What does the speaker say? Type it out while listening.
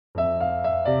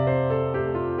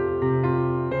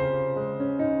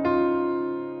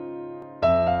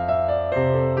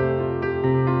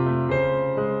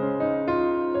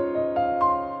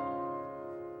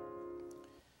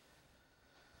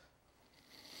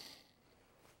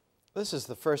This is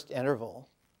the first interval,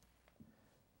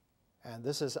 and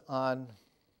this is on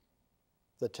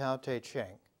the Tao Te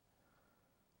Ching.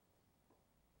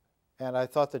 And I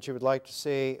thought that you would like to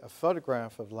see a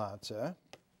photograph of Lao Tzu.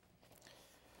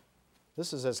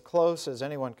 This is as close as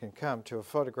anyone can come to a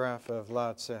photograph of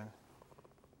Lao Tzu.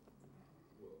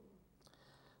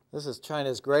 This is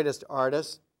China's greatest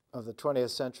artist of the 20th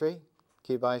century,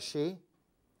 Qi Baishi,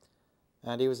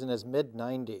 and he was in his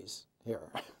mid-90s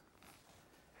here.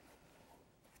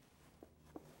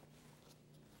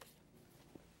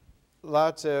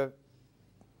 Lao Tzu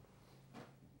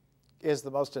is the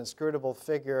most inscrutable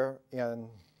figure in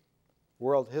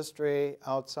world history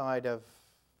outside of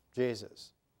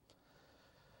Jesus.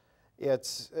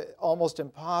 It's almost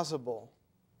impossible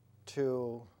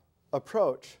to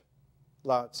approach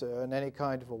Lao Tzu in any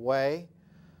kind of a way,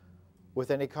 with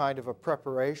any kind of a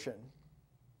preparation.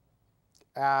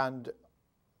 And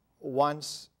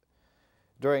once,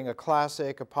 during a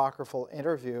classic apocryphal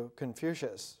interview,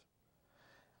 Confucius,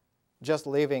 just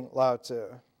leaving Lao Tzu,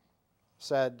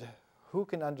 said, "Who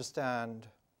can understand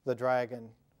the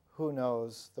dragon? Who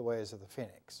knows the ways of the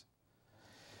phoenix?"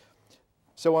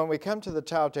 So when we come to the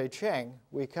Tao Te Ching,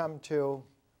 we come to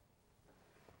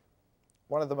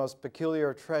one of the most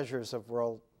peculiar treasures of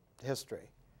world history.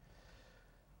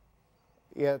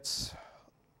 It's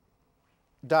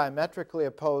diametrically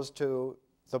opposed to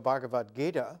the Bhagavad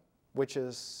Gita, which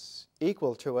is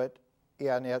equal to it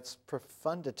in its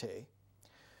profundity.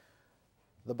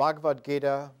 The Bhagavad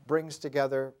Gita brings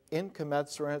together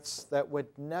incommensurates that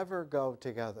would never go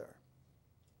together.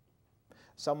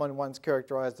 Someone once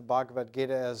characterized the Bhagavad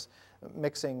Gita as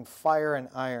mixing fire and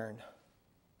iron.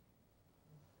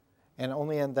 And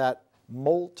only in that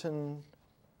molten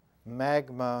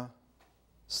magma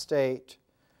state,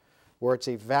 where it's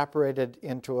evaporated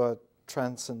into a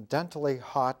transcendently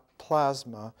hot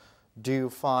plasma, do you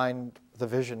find the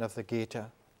vision of the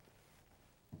Gita.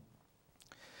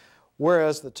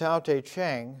 Whereas the Tao Te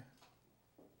Ching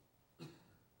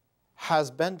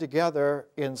has been together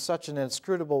in such an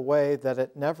inscrutable way that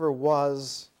it never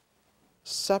was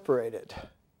separated.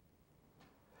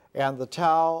 And the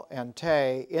Tao and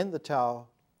Te in the Tao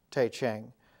Te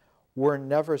Ching were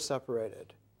never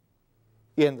separated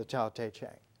in the Tao Te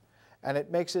Ching. And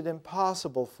it makes it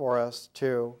impossible for us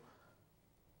to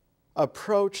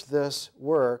approach this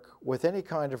work with any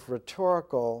kind of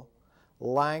rhetorical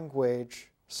language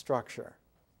structure.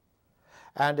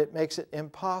 And it makes it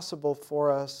impossible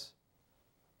for us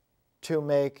to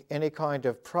make any kind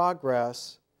of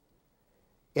progress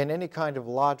in any kind of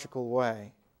logical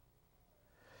way.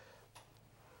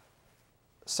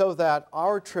 So that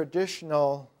our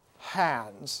traditional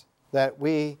hands that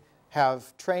we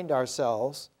have trained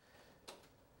ourselves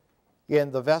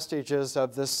in the vestiges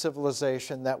of this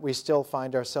civilization that we still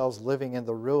find ourselves living in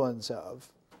the ruins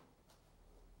of,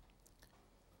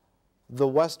 the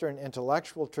Western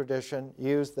intellectual tradition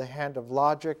used the hand of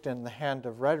logic and the hand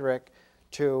of rhetoric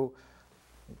to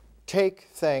take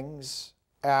things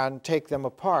and take them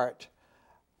apart.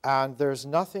 And there's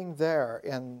nothing there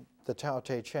in the Tao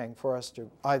Te Ching for us to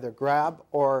either grab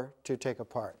or to take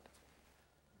apart.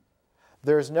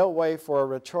 There's no way for a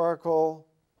rhetorical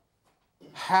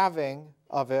having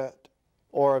of it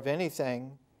or of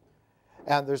anything,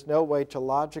 and there's no way to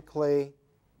logically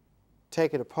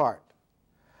take it apart.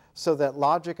 So that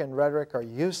logic and rhetoric are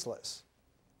useless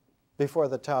before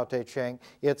the Tao Te Ching.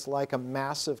 It's like a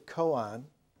massive koan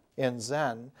in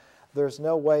Zen. There's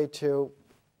no way to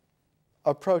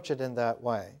approach it in that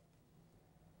way.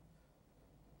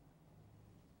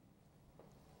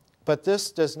 But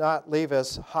this does not leave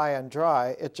us high and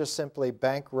dry. It just simply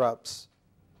bankrupts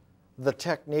the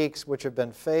techniques which have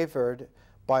been favored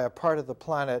by a part of the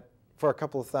planet for a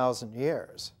couple of thousand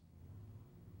years.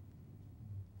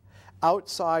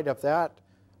 Outside of that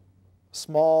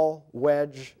small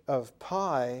wedge of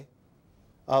pie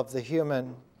of the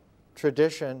human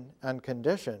tradition and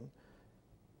condition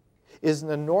is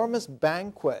an enormous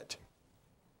banquet,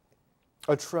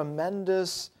 a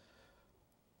tremendous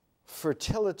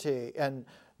fertility and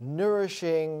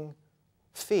nourishing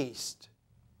feast,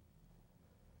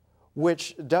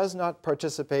 which does not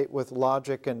participate with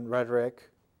logic and rhetoric,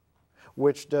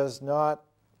 which does not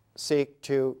seek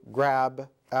to grab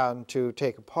and to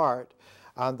take apart.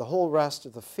 And the whole rest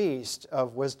of the feast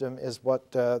of wisdom is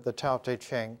what the Tao Te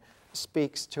Ching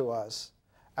speaks to us,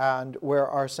 and where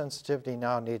our sensitivity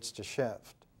now needs to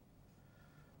shift.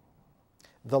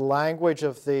 The language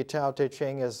of the Tao Te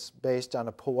Ching is based on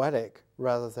a poetic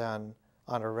rather than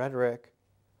on a rhetoric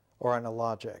or on a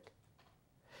logic.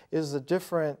 It is a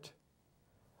different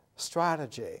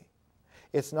strategy.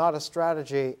 It's not a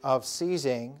strategy of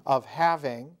seizing, of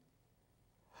having,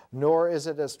 nor is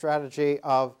it a strategy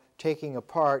of taking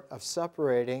apart, of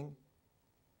separating,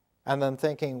 and then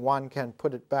thinking one can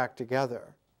put it back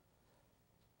together.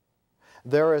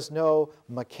 There is no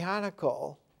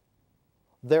mechanical,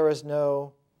 there is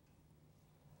no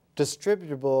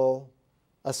distributable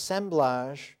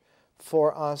assemblage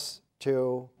for us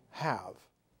to have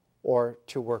or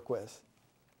to work with.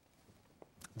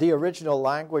 The original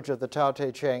language of the Tao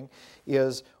Te Ching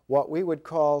is what we would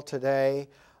call today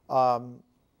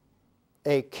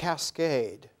a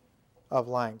cascade of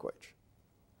language.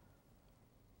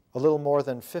 A little more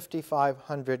than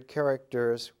 5,500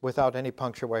 characters without any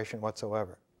punctuation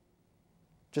whatsoever.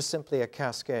 Just simply a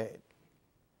cascade.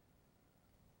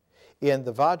 In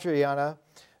the Vajrayana,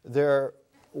 there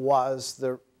was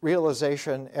the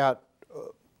realization at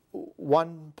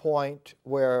one point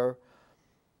where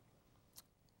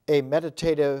a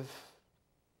meditative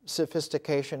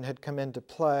sophistication had come into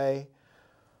play,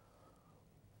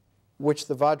 which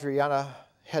the Vajrayana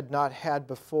had not had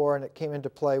before, and it came into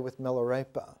play with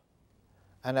Milarepa.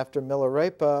 And after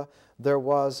Milarepa, there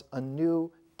was a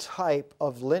new type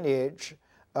of lineage,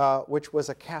 which was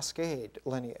a cascade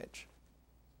lineage.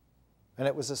 And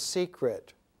it was a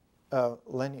secret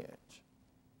lineage.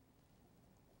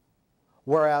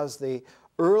 Whereas the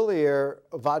earlier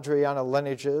Vajrayana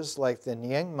lineages, like the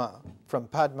Nyingma from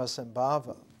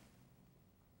Padmasambhava,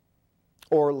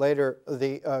 or later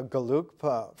the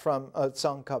Gelugpa from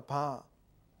Tsongkhapa,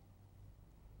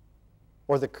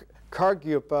 or the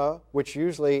Kargyupa, which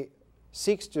usually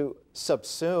seeks to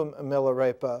subsume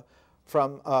Milarepa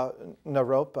from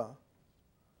Naropa.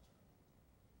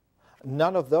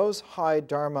 None of those high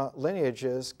Dharma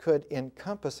lineages could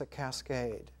encompass a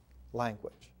cascade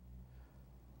language.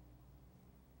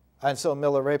 And so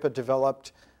Milarepa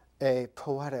developed a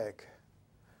poetic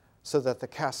so that the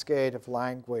cascade of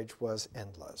language was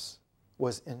endless,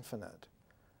 was infinite,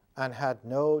 and had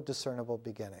no discernible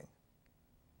beginning.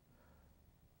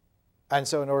 And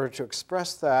so in order to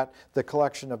express that, the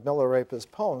collection of Milarepa's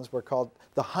poems were called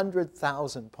the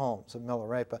 100,000 poems of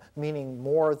Milarepa, meaning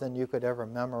more than you could ever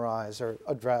memorize or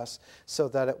address, so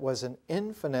that it was an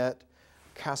infinite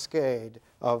cascade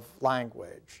of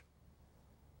language.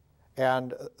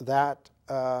 And that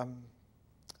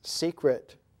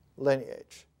secret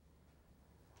lineage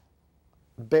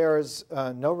bears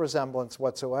no resemblance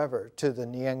whatsoever to the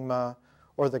Nyingma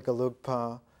or the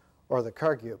Gelugpa or the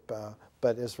Kargyupa,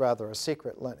 but is rather a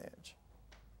secret lineage,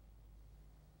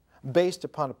 based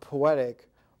upon a poetic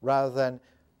rather than,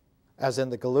 as in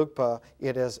the Gelugpa,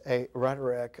 it is a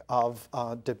rhetoric of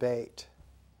debate,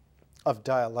 of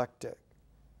dialectic.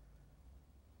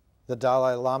 The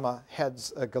Dalai Lama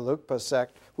heads a Gelugpa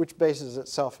sect which bases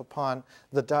itself upon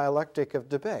the dialectic of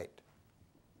debate.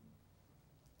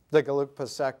 The Gelugpa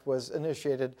sect was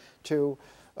initiated to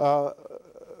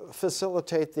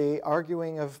facilitate the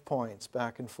arguing of points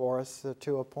back and forth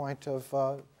to a point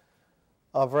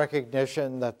of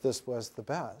recognition that this was the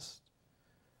best.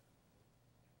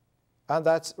 And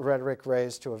that's rhetoric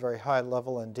raised to a very high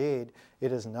level indeed.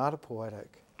 It is not a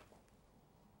poetic.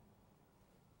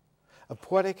 A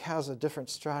poetic has a different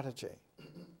strategy.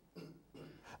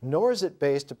 Nor is it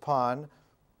based upon,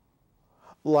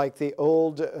 like the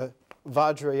old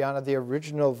Vajrayana, the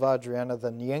original Vajrayana,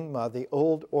 the Nyingma, the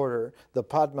old order, the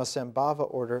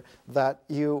Padmasambhava order, that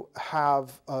you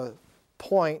have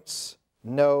points,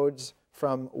 nodes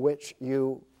from which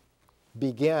you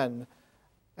begin,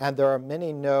 and there are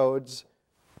many nodes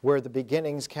where the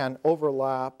beginnings can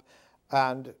overlap,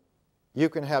 and you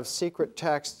can have secret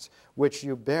texts which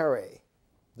you bury,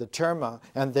 the terma,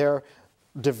 and they're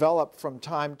developed from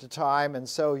time to time, and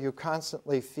so you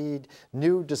constantly feed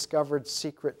new discovered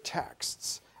secret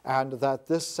texts, and that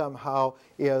this somehow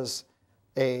is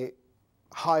a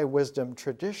high wisdom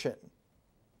tradition.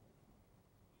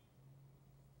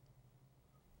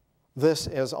 This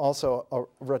is also a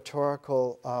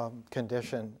rhetorical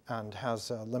condition and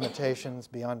has limitations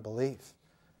beyond belief.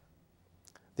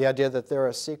 The idea that there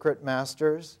are secret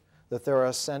masters, that there are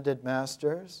ascended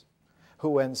masters,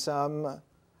 who in some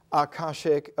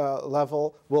Akashic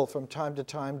level will from time to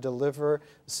time deliver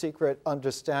secret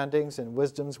understandings and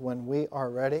wisdoms when we are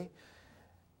ready,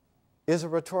 is a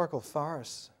rhetorical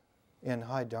farce in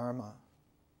high Dharma.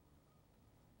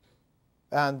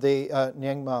 And the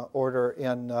Nyingma order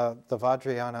in the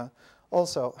Vajrayana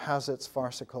also has its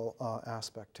farcical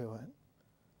aspect to it.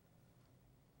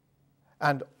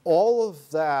 And all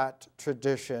of that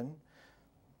tradition,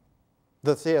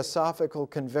 the theosophical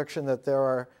conviction that there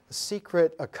are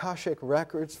secret Akashic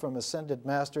records from ascended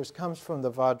masters, comes from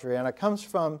the Vajrayana, comes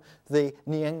from the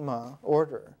Nyingma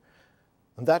order.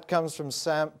 And that comes from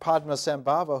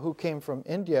Padmasambhava, who came from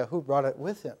India, who brought it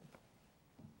with him.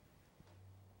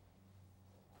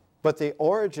 But the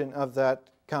origin of that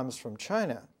comes from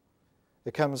China.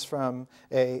 It comes from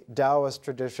a Taoist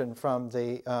tradition from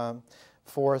the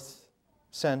 4th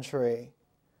century,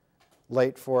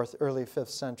 late 4th, early 5th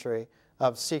century,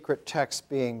 of secret texts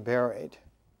being buried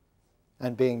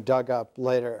and being dug up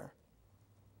later.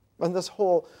 And this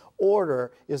whole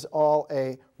order is all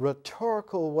a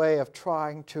rhetorical way of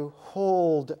trying to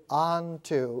hold on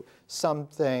to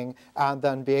something and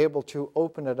then be able to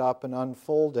open it up and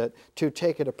unfold it, to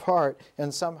take it apart,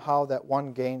 and somehow that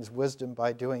one gains wisdom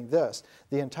by doing this.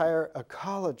 The entire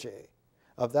ecology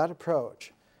of that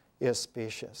approach is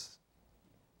specious.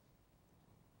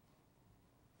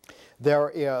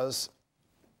 There is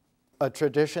a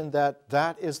tradition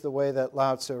that is the way that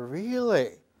Lao Tzu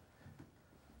really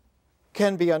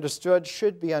can be understood,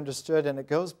 should be understood, and it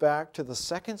goes back to the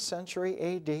 2nd century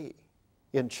AD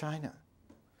in China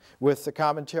with the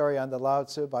commentary on the Lao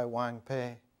Tzu by Wang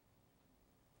Pei,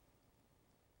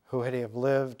 who, had he have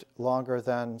lived longer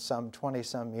than some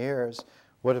 20-some years,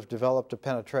 would have developed a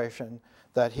penetration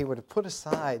that he would have put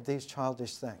aside these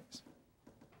childish things.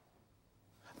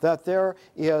 That there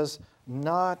is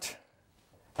not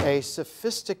a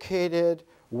sophisticated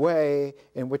way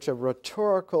in which a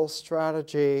rhetorical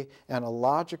strategy and a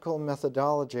logical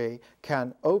methodology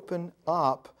can open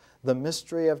up the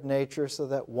mystery of nature so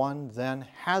that one then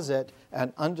has it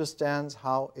and understands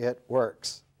how it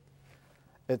works.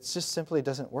 It just simply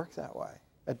doesn't work that way.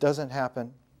 It doesn't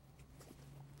happen.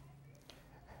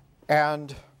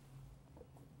 And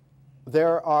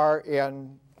there are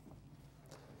in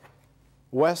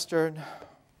Western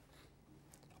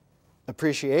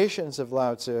appreciations of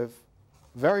Lao Tzu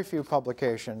very few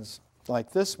publications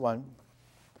like this one.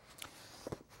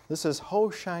 This is Ho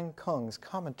Shang-kung's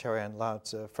commentary on Lao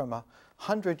Tzu from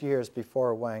 100 years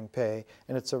before Wang Pei,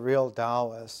 and it's a real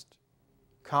Taoist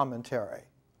commentary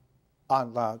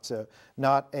on Lao Tzu,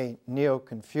 not a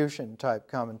Neo-Confucian type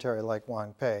commentary like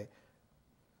Wang Pei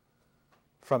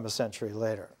from a century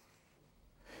later.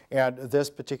 And this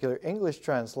particular English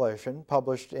translation,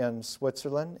 published in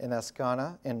Switzerland, in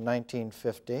Ascana, in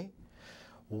 1950,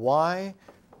 why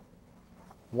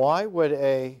would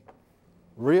a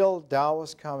real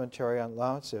Taoist commentary on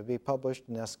Lao Tzu be published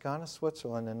in Ascana,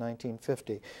 Switzerland in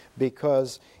 1950?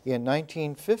 Because in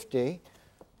 1950,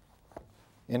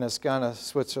 in Ascana,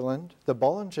 Switzerland, the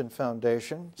Bollingen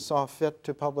Foundation saw fit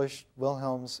to publish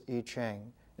Wilhelm's I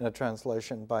Ching in a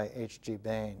translation by H.G.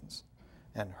 Baines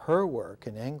and her work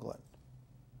in England.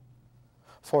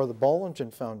 For the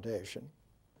Bollingen Foundation,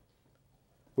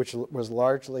 which was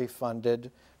largely funded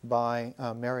by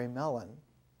Mary Mellon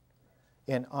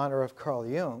in honor of Carl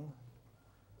Jung.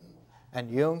 And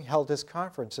Jung held his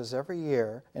conferences every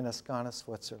year in Ascana,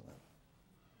 Switzerland.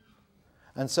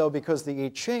 And so because the I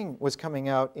Ching was coming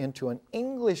out into an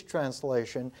English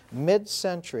translation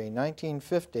mid-century,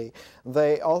 1950,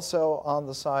 they also on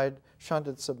the side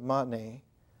shunted some money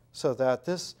so that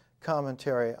this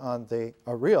commentary on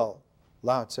a real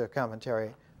Lao Tzu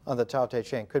commentary on the Tao Te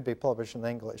Ching could be published in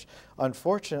English.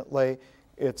 Unfortunately,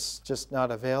 it's just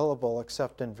not available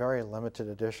except in very limited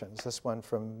editions. This one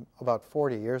from about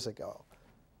 40 years ago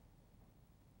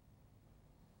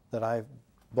that I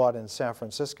bought in San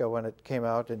Francisco when it came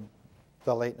out in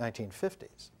the late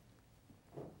 1950s.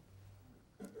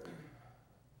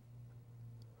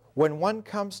 When one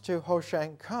comes to Ho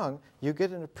Shang-kung, you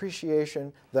get an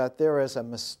appreciation that there is a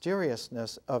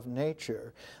mysteriousness of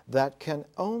nature that can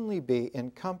only be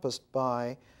encompassed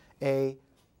by a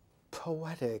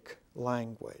poetic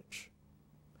language.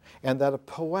 And that a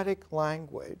poetic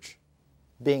language,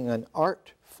 being an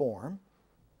art form,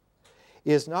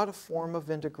 is not a form of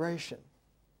integration.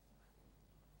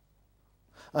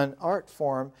 An art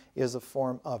form is a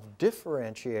form of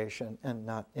differentiation and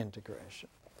not integration.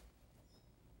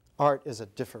 Art is a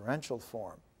differential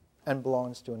form and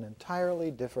belongs to an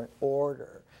entirely different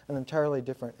order, an entirely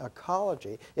different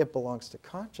ecology. It belongs to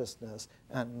consciousness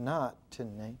and not to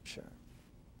nature.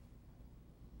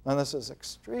 And this is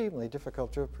extremely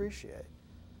difficult to appreciate.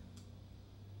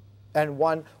 And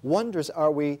one wonders,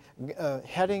 are we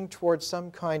heading towards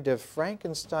some kind of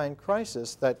Frankenstein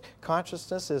crisis, that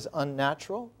consciousness is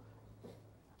unnatural,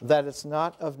 that it's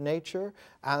not of nature?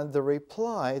 And the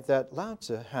reply that Lao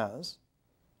Tzu has,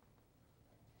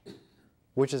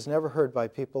 which is never heard by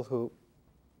people who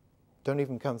don't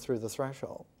even come through the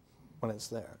threshold when it's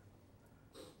there.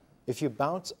 If you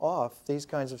bounce off these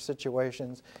kinds of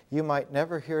situations, you might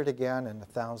never hear it again in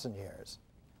 1,000 years.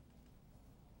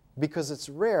 Because it's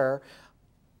rare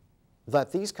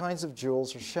that these kinds of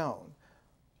jewels are shown,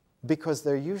 because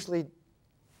they're usually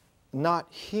not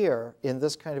here in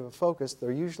this kind of a focus.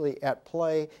 They're usually at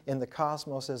play in the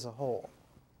cosmos as a whole.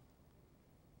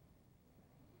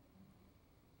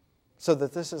 So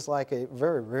that this is like a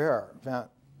very rare event,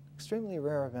 extremely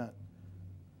rare event.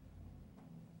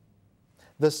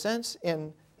 The sense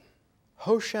in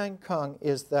Ho Shang Kung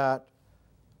is that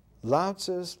Lao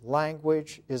Tzu's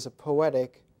language is a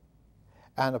poetic,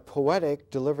 and a poetic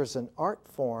delivers an art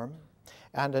form,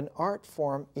 and an art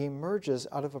form emerges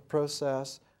out of a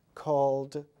process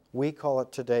called, we call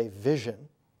it today vision,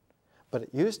 but it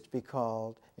used to be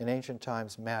called in ancient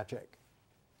times magic.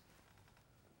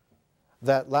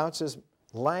 That Lao Tzu's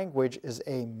language is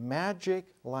a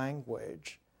magic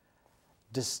language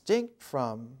distinct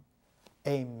from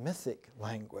a mythic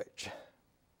language.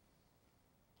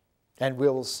 And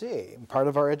we'll see, part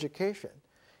of our education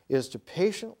is to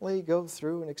patiently go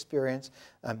through and experience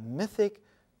a mythic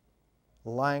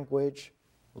language,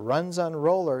 runs on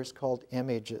rollers called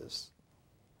images,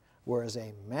 whereas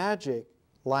a magic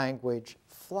language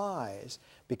flies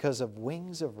because of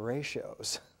wings of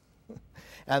ratios.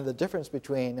 And the difference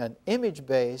between an image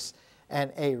base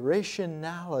and a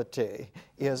rationality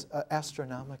is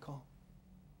astronomical.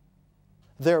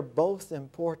 They're both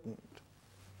important.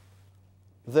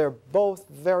 They're both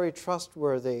very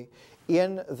trustworthy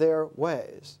in their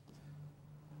ways.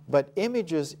 But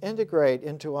images integrate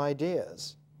into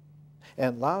ideas.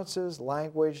 And Lao Tzu's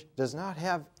language does not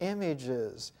have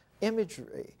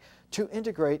imagery, to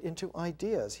integrate into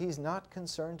ideas. He's not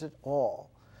concerned at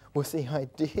all with the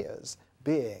ideas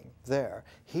being there.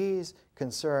 He's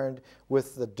concerned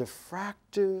with the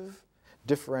diffractive,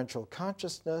 differential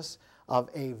consciousness of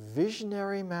a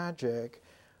visionary magic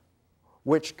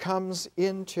which comes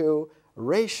into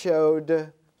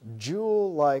ratioed,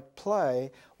 jewel-like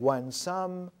play when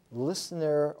some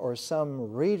listener or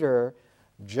some reader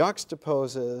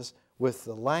juxtaposes with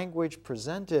the language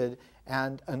presented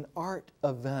and an art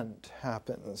event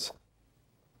happens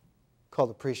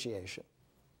called appreciation.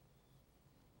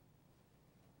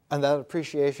 And that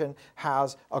appreciation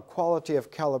has a quality of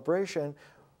calibration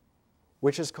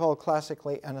which is called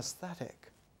classically an aesthetic.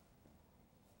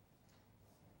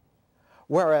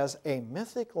 Whereas a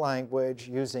mythic language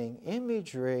using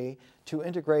imagery to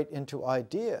integrate into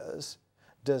ideas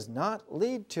does not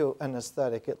lead to an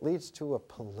aesthetic, it leads to a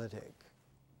politic.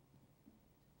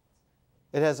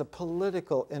 It has a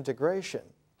political integration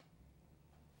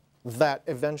that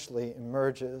eventually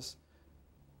emerges.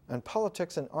 And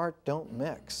politics and art don't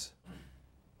mix.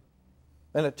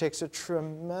 And it takes a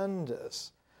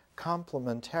tremendous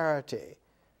complementarity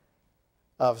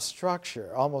of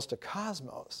structure, almost a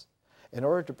cosmos, in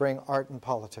order to bring art and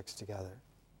politics together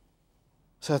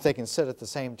so that they can sit at the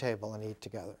same table and eat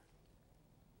together.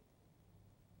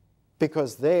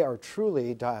 Because they are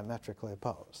truly diametrically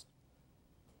opposed.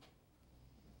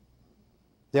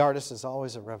 The artist is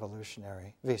always a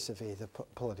revolutionary vis-a-vis the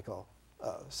political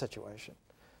situation.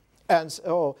 And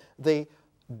so the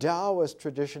Taoist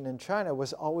tradition in China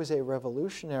was always a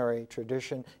revolutionary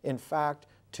tradition. In fact,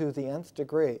 to the nth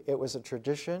degree, it was a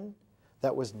tradition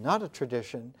that was not a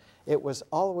tradition. It was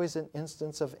always an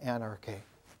instance of anarchy.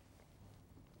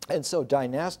 And so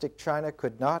dynastic China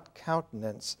could not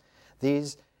countenance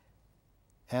these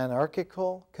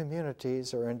anarchical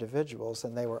communities or individuals,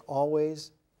 and they were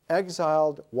always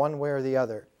exiled one way or the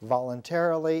other,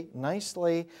 voluntarily,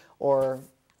 nicely, or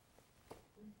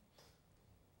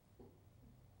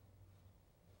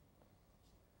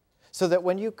so that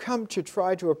when you come to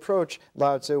try to approach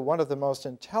Lao Tzu, one of the most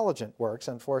intelligent works,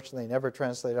 unfortunately never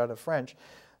translated out of French,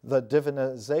 the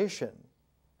divinization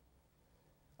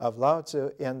of Lao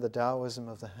Tzu in the Taoism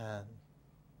of the hand.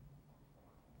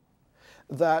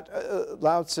 That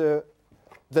Lao Tzu,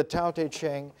 the Tao Te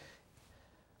Ching,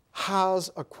 has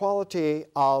a quality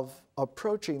of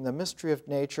approaching the mystery of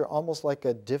nature almost like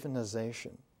a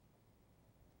divinization.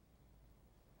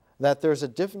 That there's a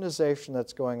divinization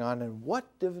that's going on, and what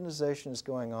divinization is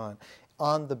going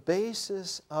on the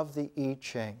basis of the I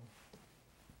Ching.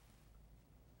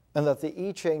 And that the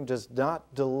I Ching does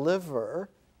not deliver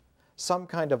some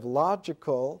kind of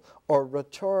logical or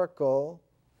rhetorical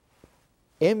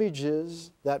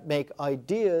images that make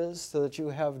ideas so that you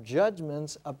have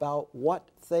judgments about what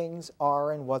things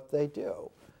are and what they do.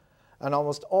 And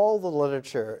almost all the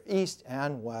literature, East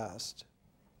and West,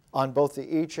 on both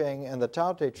the I Ching and the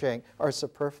Tao Te Ching are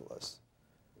superfluous.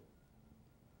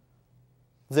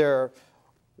 They're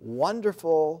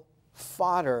wonderful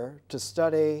fodder to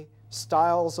study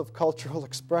styles of cultural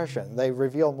expression. They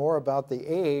reveal more about the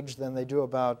age than they do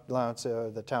about Lao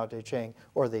Tzu, the Tao Te Ching,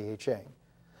 or the I Ching.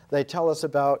 They tell us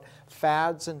about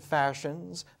fads and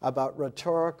fashions, about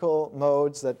rhetorical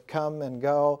modes that come and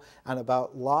go, and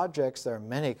about logics. There are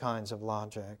many kinds of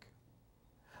logic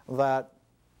that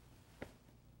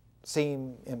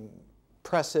seem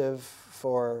impressive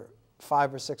for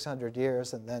 500 or 600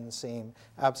 years and then seem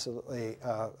absolutely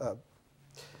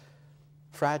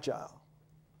fragile.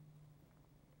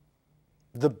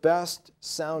 The best,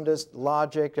 soundest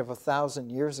logic of 1,000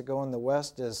 years ago in the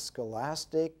West is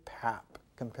scholastic pap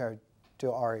compared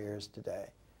to our ears today.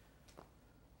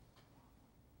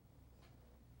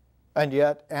 And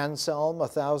yet Anselm,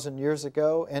 1,000 years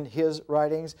ago, in his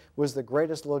writings, was the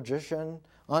greatest logician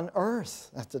on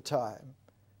earth at the time.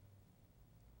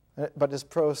 But his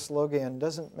proslogion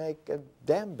doesn't make a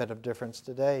damn bit of difference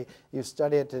today. You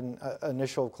study it in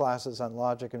initial classes on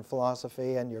logic and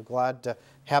philosophy, and you're glad to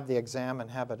have the exam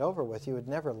and have it over with. You would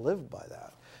never live by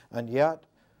that. And yet,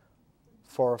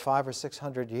 for 500 or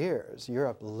 600 years,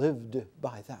 Europe lived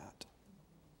by that.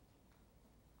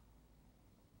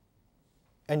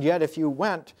 And yet, if you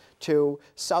went to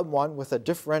someone with a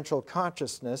differential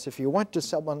consciousness, if you went to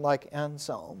someone like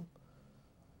Anselm,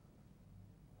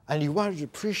 and you wanted to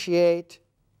appreciate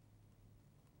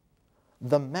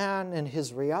the man and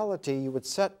his reality, you would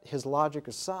set his logic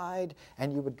aside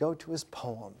and you would go to his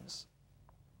poems.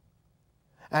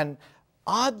 And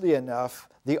oddly enough,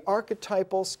 the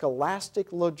archetypal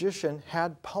scholastic logician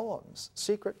had poems,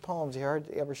 secret poems. He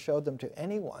hardly ever showed them to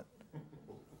anyone,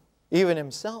 even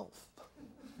himself.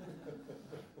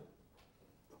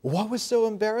 What was so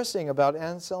embarrassing about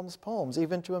Anselm's poems,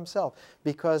 even to himself?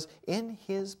 Because in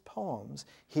his poems,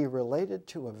 he related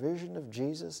to a vision of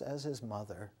Jesus as his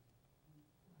mother,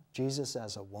 Jesus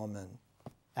as a woman,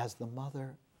 as the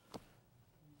mother,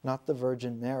 not the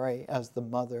Virgin Mary as the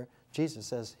mother,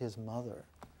 Jesus as his mother.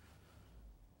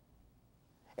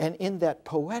 And in that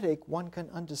poetic, one can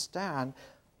understand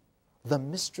the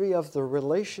mystery of the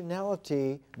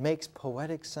relationality makes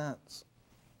poetic sense.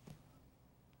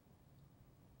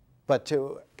 But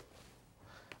to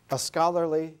a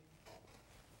scholarly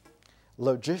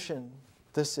logician,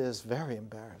 this is very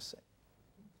embarrassing.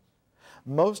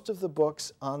 Most of the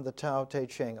books on the Tao Te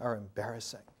Ching are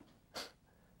embarrassing.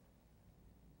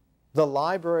 The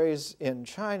libraries in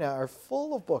China are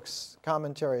full of books,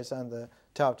 commentaries on the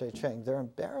Tao Te Ching. They're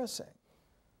embarrassing.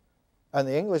 And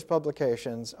the English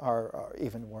publications are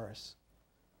even worse.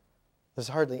 There's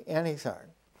hardly anything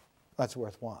that's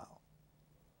worthwhile.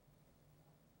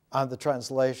 And the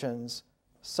translations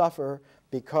suffer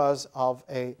because of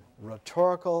a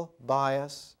rhetorical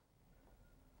bias,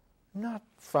 not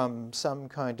from some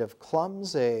kind of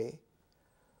clumsy,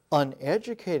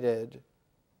 uneducated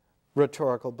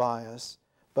rhetorical bias,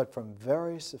 but from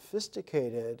very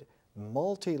sophisticated,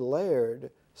 multi-layered,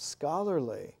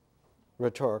 scholarly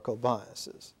rhetorical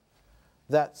biases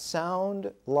that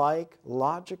sound like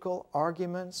logical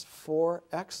arguments for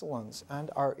excellence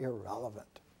and are irrelevant.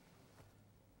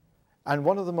 And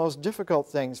one of the most difficult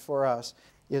things for us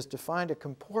is to find a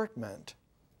comportment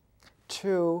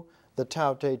to the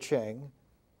Tao Te Ching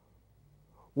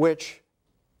which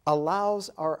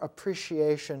allows our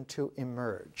appreciation to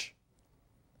emerge.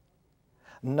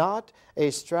 Not a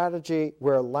strategy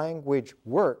where language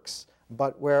works,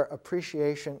 but where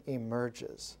appreciation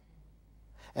emerges.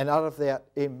 And out of that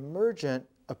emergent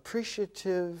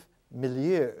appreciative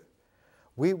milieu,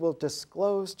 we will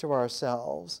disclose to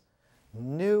ourselves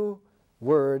new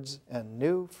words and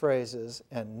new phrases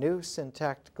and new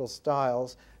syntactical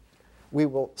styles. We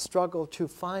will struggle to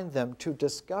find them, to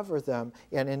discover them,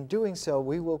 and in doing so,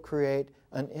 we will create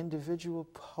an individual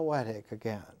poetic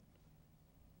again.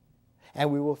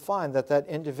 And we will find that that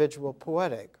individual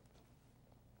poetic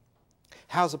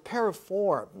has a pair of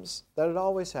forms that it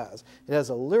always has. It has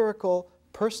a lyrical,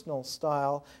 personal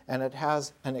style, and it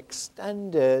has an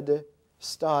extended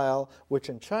style, which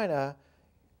in China,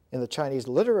 in the Chinese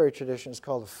literary tradition, is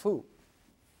called a fu.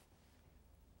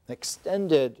 An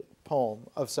extended poem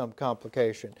of some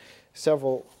complication.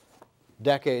 Several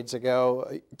decades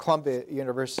ago, Columbia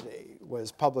University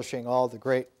was publishing all the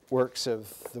great works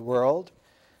of the world,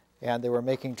 and they were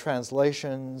making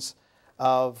translations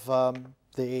of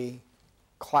the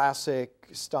classic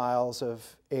styles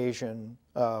of Asian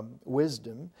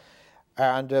wisdom.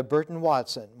 And Burton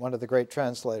Watson, one of the great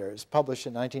translators, published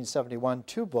in 1971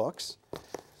 two books.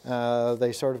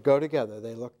 They sort of go together.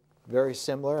 They look very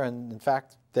similar, and in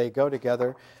fact, they go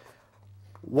together.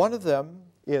 One of them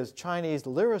is Chinese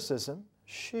lyricism,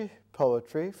 shi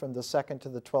poetry from the 2nd to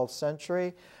the 12th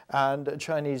century, and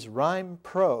Chinese rhyme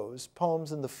prose,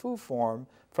 poems in the fu form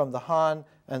from the Han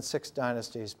and 6th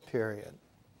dynasties period.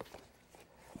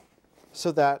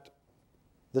 So that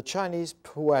the Chinese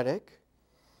poetic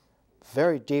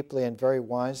very deeply and very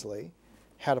wisely,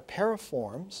 had a pair of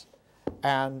forms,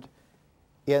 and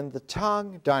in the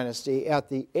Tang dynasty, at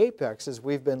the apex, as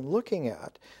we've been looking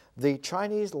at, the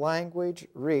Chinese language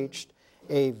reached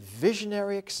a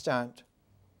visionary extent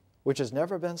which has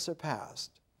never been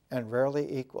surpassed and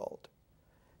rarely equaled.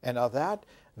 And of that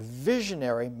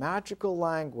visionary, magical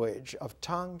language of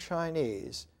Tang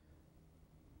Chinese,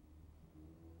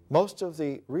 most of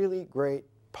the really great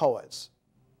poets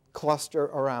cluster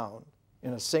around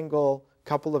in a single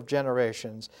couple of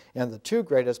generations, and the two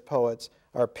greatest poets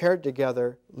are paired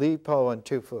together, Li Po and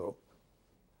Tu Fu,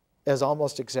 as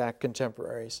almost exact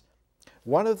contemporaries.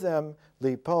 One of them,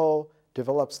 Li Po,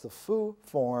 develops the Fu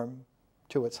form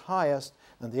to its highest,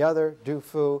 and the other, Du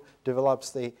Fu,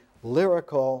 develops the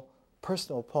lyrical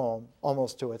personal poem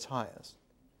almost to its highest.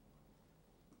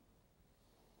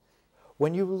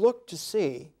 When you look to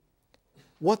see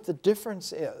what the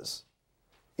difference is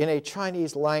in a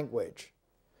Chinese language,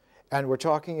 and we're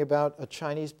talking about a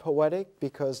Chinese poetic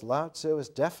because Lao Tzu is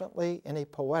definitely in a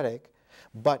poetic,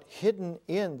 but hidden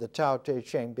in the Tao Te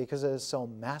Ching because it is so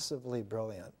massively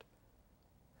brilliant.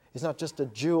 It's not just a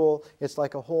jewel, it's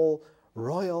like a whole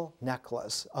royal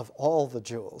necklace of all the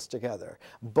jewels together.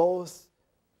 Both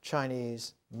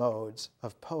Chinese modes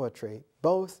of poetry,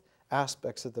 both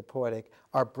aspects of the poetic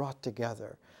are brought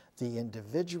together. The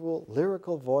individual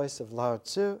lyrical voice of Lao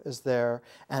Tzu is there,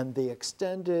 and the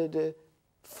extended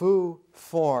Fu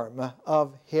form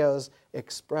of his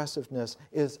expressiveness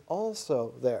is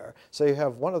also there. So you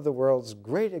have one of the world's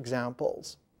great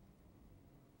examples,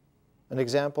 an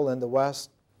example in the West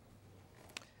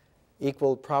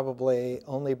equaled probably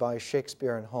only by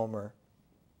Shakespeare and Homer.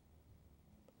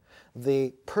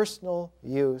 The personal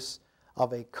use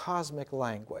of a cosmic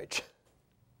language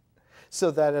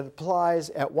so that it applies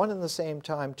at one and the same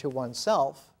time to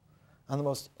oneself in the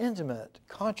most intimate,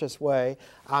 conscious way,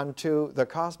 and to the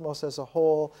cosmos as a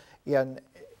whole in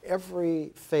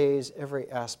every phase, every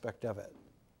aspect of it.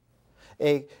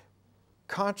 A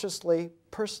consciously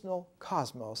personal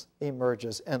cosmos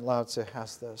emerges, and Lao Tzu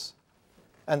has this.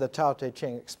 And the Tao Te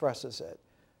Ching expresses it.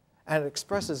 And it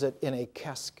expresses it in a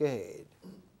cascade,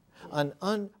 an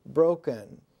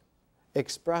unbroken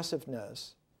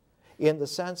expressiveness in the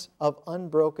sense of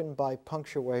unbroken by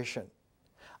punctuation,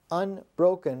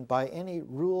 unbroken by any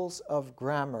rules of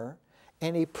grammar,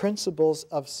 any principles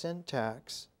of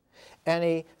syntax,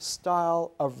 any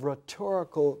style of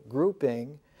rhetorical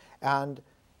grouping, and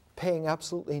paying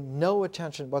absolutely no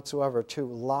attention whatsoever to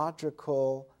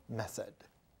logical method.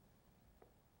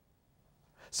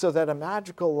 So that a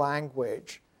magical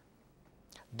language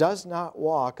does not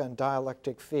walk on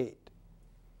dialectic feet,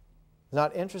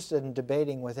 not interested in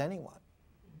debating with anyone,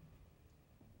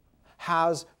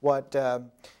 has what,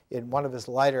 in one of his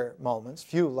lighter moments,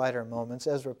 few lighter moments,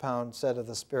 Ezra Pound said of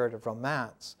the spirit of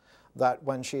romance, that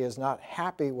when she is not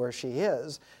happy where she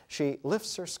is, she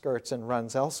lifts her skirts and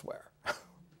runs elsewhere.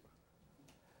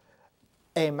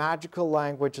 A magical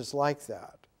language is like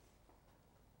that.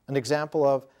 An example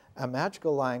of a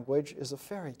magical language is a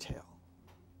fairy tale.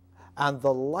 And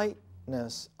the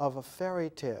lightness of a fairy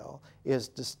tale is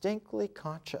distinctly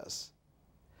conscious.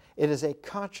 It is a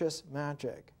conscious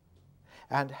magic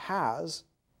and has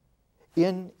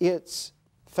in its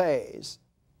phase,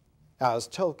 as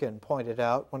Tolkien pointed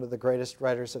out, one of the greatest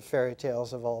writers of fairy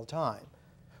tales of all time,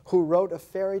 who wrote a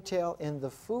fairy tale in the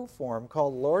Fu form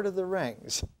called Lord of the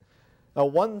Rings, a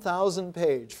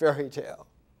 1,000-page fairy tale.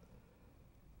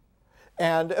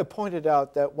 And pointed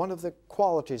out that one of the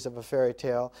qualities of a fairy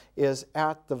tale is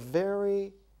at the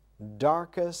very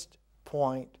darkest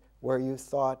point where you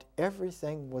thought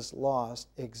everything was lost,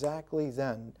 exactly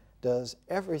then does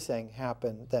everything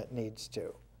happen that needs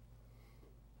to.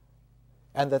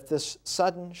 And that this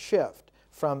sudden shift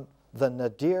from the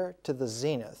nadir to the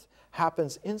zenith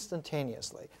happens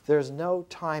instantaneously. There's no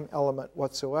time element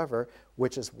whatsoever,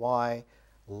 which is why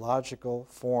logical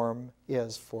form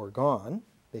is foregone,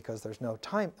 because there's no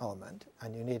time element,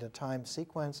 and you need a time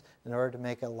sequence in order to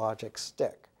make a logic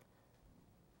stick.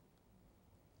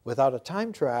 Without a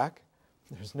time track,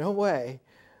 there's no way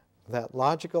that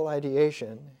logical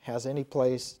ideation has any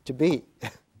place to be.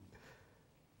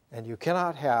 And you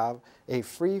cannot have a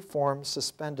free-form,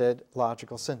 suspended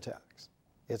logical syntax.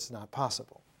 It's not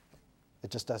possible. It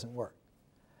just doesn't work.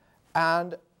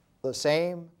 And the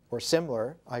same, or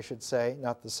similar, I should say,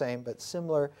 not the same, but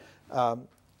similar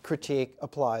critique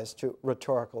applies to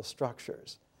rhetorical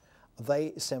structures.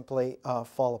 They simply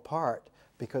fall apart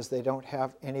because they don't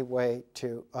have any way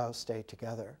to stay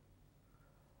together.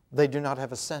 They do not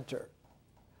have a center.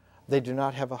 They do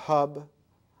not have a hub.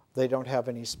 They don't have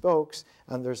any spokes,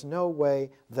 and there's no way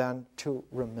then to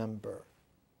remember.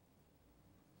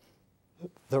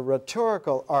 The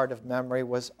rhetorical art of memory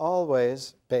was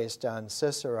always based on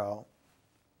Cicero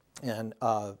and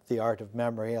The Art of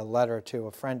Memory, a letter to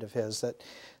a friend of his that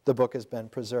the book has been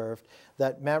preserved,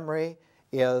 that memory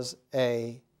is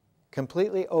a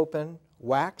completely open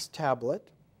wax tablet,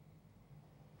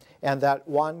 and that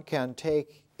one can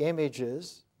take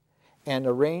images and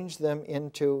arrange them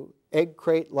into egg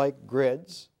crate-like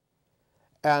grids,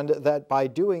 and that by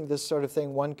doing this sort of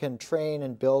thing, one can train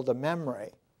and build a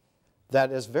memory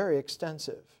that is very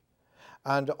extensive.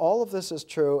 And all of this is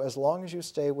true as long as you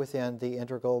stay within the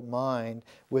integral mind,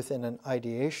 within an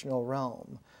ideational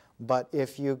realm. But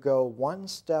if you go one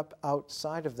step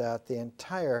outside of that, the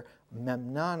entire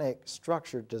mnemonic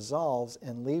structure dissolves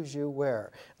and leaves you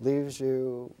where? Leaves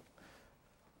you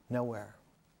nowhere.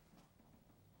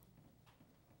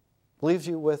 Leaves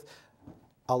you with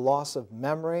a loss of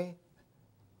memory.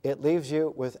 It leaves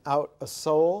you without a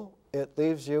soul. It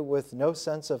leaves you with no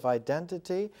sense of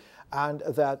identity. And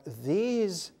that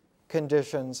these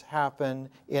conditions happen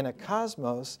in a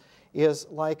cosmos is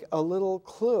like a little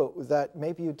clue that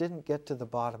maybe you didn't get to the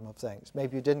bottom of things.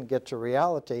 Maybe you didn't get to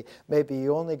reality. Maybe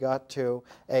you only got to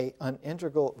an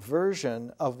integral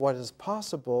version of what is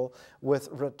possible with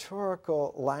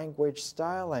rhetorical language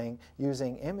styling,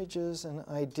 using images and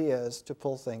ideas to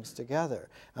pull things together.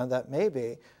 And that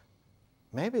maybe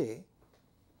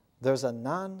there's a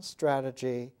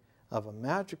non-strategy of a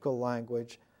magical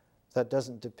language that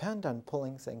doesn't depend on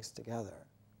pulling things together,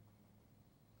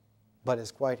 but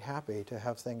is quite happy to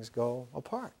have things go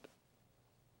apart.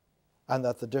 And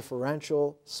that the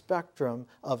differential spectrum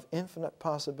of infinite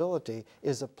possibility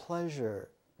is a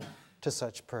pleasure to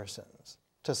such persons,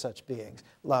 to such beings.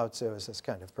 Lao Tzu is this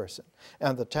kind of person.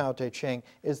 And the Tao Te Ching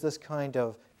is this kind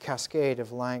of cascade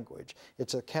of language.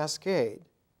 It's a cascade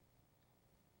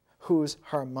whose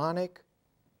harmonic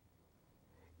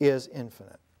is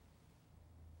infinite.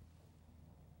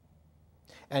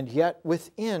 And yet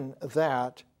within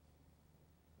that,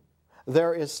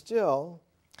 there is still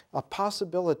a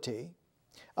possibility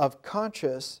of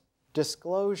conscious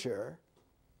disclosure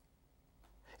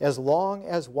as long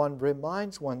as one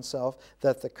reminds oneself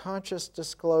that the conscious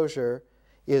disclosure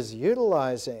is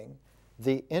utilizing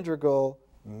the integral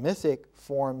mythic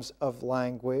forms of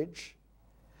language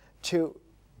to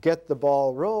get the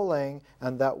ball rolling,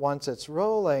 and that once it's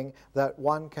rolling, that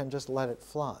one can just let it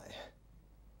fly.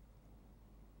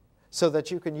 So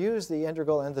that you can use the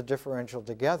integral and the differential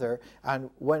together. And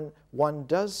when one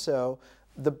does so,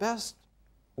 the best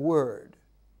word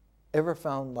ever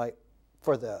found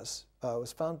for this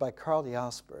was found by Karl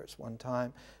Jaspers one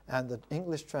time, and the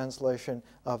English translation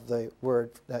of the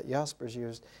word that Jaspers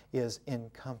used is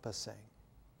encompassing.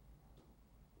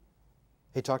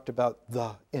 He talked about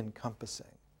the encompassing.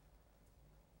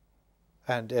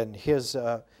 And in his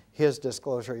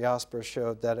disclosure, Jaspers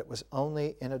showed that it was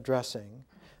only in addressing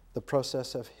the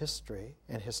process of history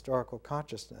and historical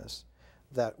consciousness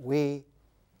that we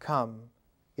come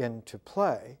into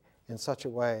play in such a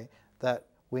way that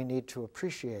we need to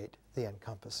appreciate the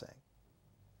encompassing.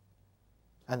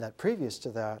 And that previous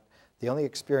to that, the only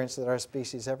experience that our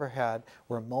species ever had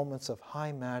were moments of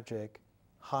high magic,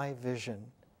 high vision,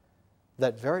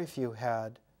 that very few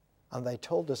had, and they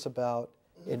told us about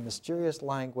in mysterious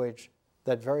language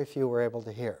that very few were able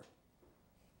to hear.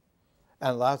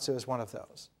 And Lao Tzu is one of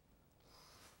those.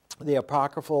 The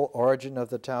apocryphal origin of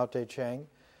the Tao Te Ching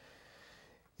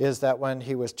is that when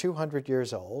he was 200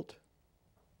 years old,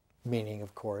 meaning,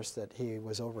 of course, that he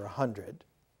was over 100,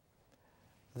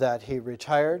 that he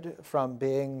retired from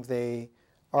being the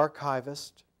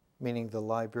archivist, meaning the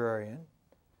librarian,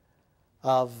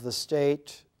 of the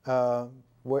state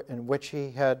in which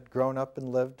he had grown up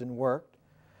and lived and worked,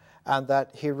 and that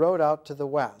he rode out to the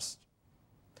west.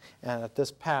 And at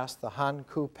this pass, the Han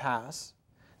Ku Pass,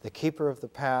 the keeper of the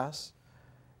pass,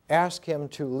 asked him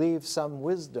to leave some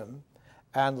wisdom,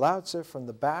 and Lao Tzu, from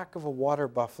the back of a water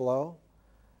buffalo,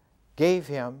 gave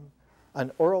him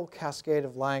an oral cascade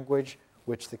of language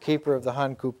which the keeper of the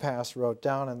Han Ku Pass wrote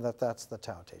down, and that's the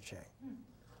Tao Te Ching.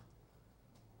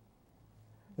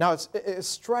 Now it's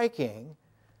striking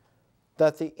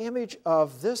that the image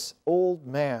of this old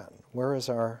man, where is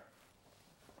our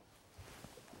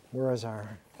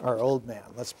old man?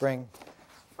 Let's bring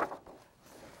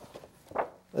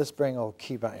old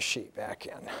Kibai Shi back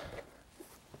in.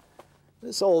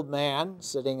 This old man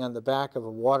sitting on the back of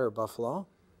a water buffalo.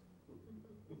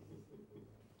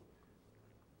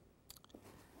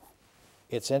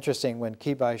 It's interesting, when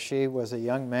Kibai Shi was a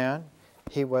young man,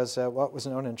 he was what was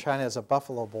known in China as a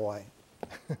buffalo boy.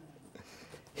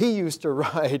 He used to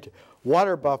ride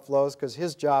water buffaloes because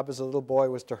his job as a little boy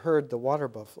was to herd the water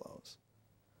buffaloes.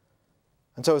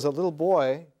 And so as a little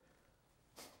boy,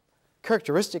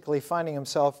 characteristically finding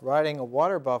himself riding a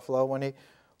water buffalo, when he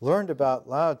learned about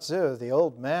Lao Tzu, the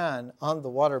old man on the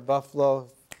water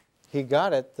buffalo, he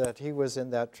got it that he was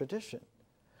in that tradition.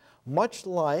 Much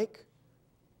like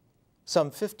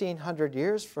some 1,500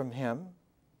 years from him,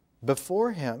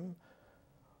 before him,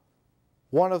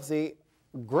 one of the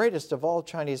greatest of all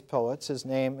Chinese poets, his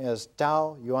name is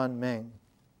Tao Yuanming,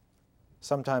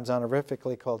 sometimes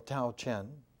honorifically called Tao Chen.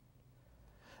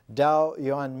 Tao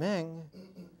Yuanming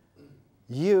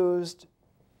used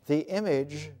the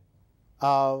image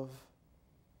of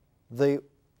the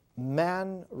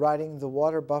man riding the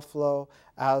water buffalo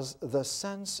as the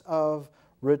sense of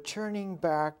returning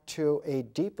back to a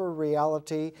deeper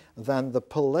reality than the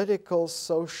political,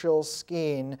 social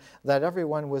skein that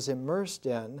everyone was immersed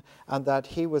in, and that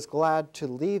he was glad to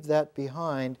leave that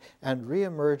behind and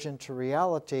reemerge into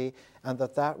reality, and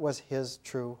that that was his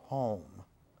true home.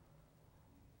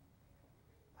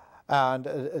 And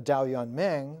Tao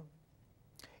Yuanming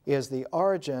is the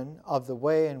origin of the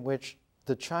way in which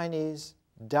the Chinese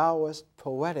Taoist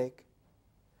poetic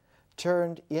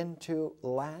turned into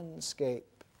landscape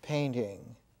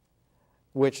painting,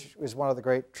 which is one of the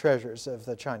great treasures of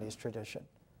the Chinese tradition.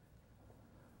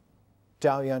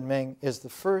 Tao Yuanming is the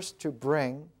first to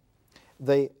bring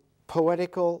the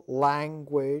poetical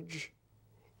language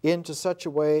into such a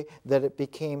way that it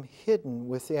became hidden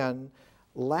within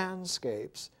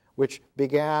landscapes, which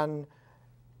began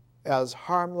as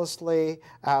harmlessly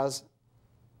as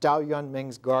Tao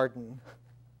Yuanming's garden,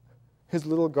 his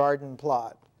little garden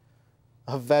plot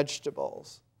of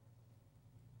vegetables.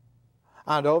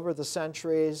 And over the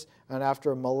centuries and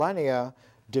after millennia,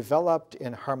 developed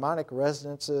in harmonic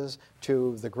resonances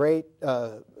to the great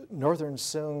northern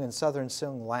Sung and southern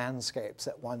Sung landscapes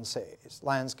that one sees,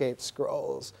 landscape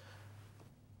scrolls.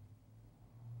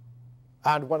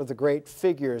 And one of the great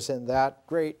figures in that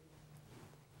great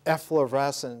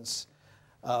efflorescence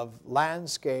of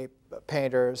landscape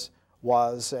painters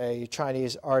was a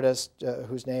Chinese artist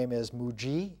whose name is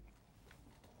Muji.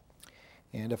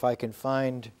 And if I can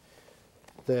find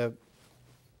the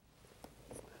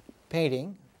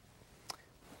painting,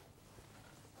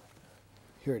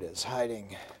 here it is,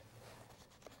 hiding.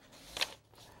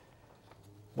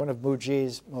 One of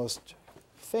Muji's most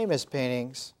famous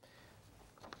paintings,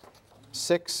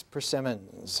 6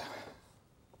 Persimmons,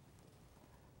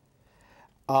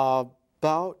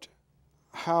 about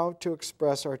how to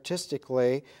express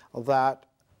artistically that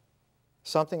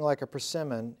something like a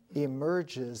persimmon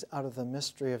emerges out of the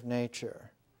mystery of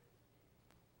nature.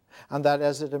 And that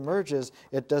as it emerges,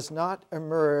 it does not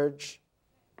emerge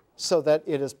so that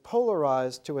it is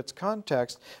polarized to its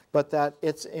context, but that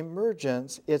its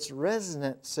emergence, its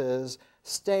resonances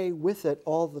stay with it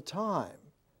all the time.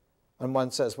 And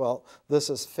one says, well, this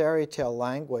is fairy tale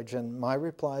language, and my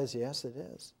reply is, yes, it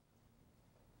is.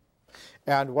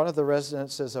 And one of the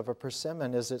resonances of a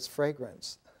persimmon is its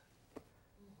fragrance.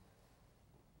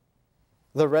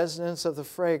 The resonance of the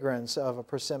fragrance of a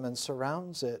persimmon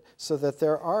surrounds it, so that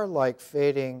there are like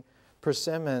fading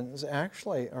persimmons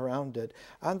actually around it.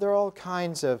 And there are all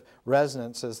kinds of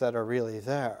resonances that are really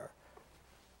there.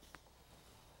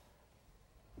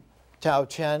 Tao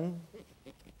Chen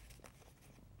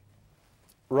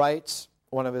writes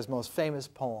one of his most famous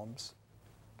poems.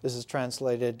 This is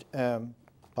translated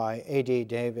by A.D.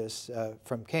 Davis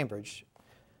from Cambridge.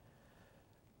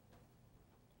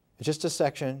 Just a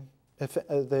section.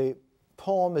 The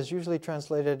poem is usually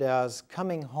translated as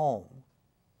coming home.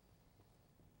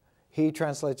 He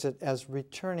translates it as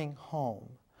returning home.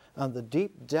 And the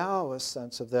deep Taoist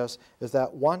sense of this is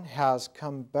that one has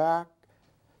come back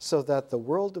so that the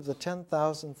world of the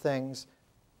 10,000 things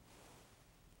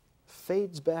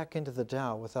fades back into the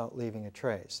Tao without leaving a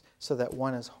trace, so that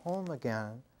one is home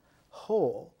again,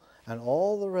 whole, and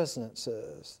all the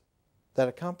resonances that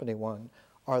accompany one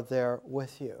are there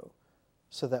with you,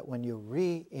 so that when you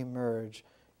re-emerge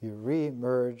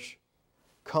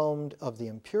combed of the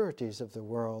impurities of the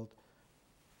world,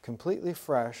 completely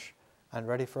fresh and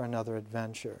ready for another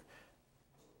adventure.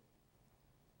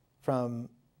 From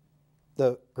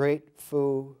the great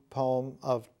Fu poem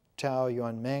of Tao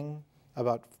Yuanming,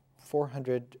 about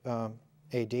 400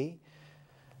 AD,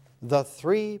 the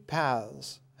 3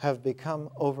 paths have become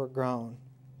overgrown,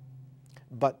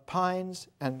 but pines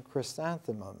and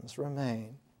chrysanthemums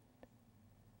remain.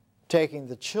 Taking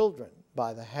the children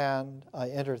by the hand, I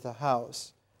enter the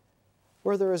house,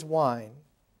 where there is wine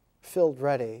filled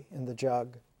ready in the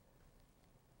jug.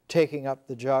 Taking up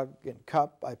the jug and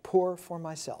cup, I pour for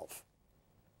myself.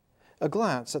 A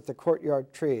glance at the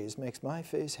courtyard trees makes my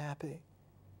face happy.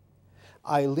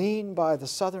 I lean by the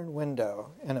southern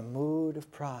window in a mood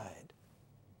of pride.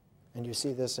 And you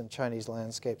see this in Chinese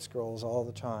landscape scrolls all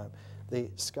the time. The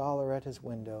scholar at his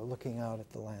window looking out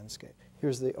at the landscape.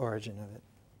 Here's the origin of it.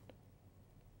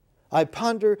 I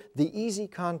ponder the easy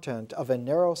content of a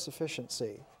narrow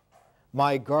sufficiency.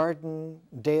 My garden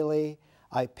daily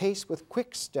I pace with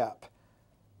quick step.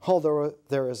 Although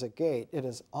there is a gate, it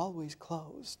is always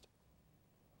closed.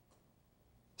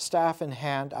 Staff in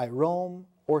hand, I roam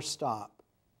or stop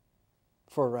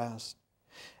for rest.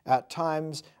 At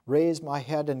times, raise my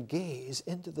head and gaze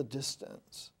into the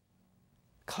distance.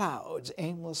 Clouds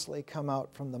aimlessly come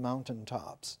out from the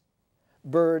mountaintops.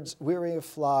 Birds, weary of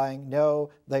flying, know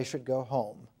they should go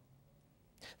home.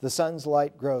 The sun's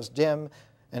light grows dim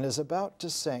and is about to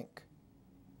sink.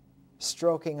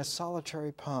 Stroking a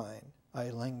solitary pine,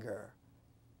 I linger,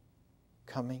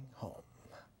 coming home.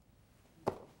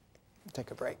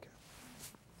 Take a break.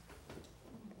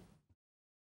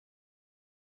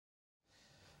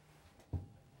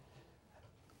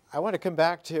 I want to come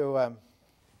back to,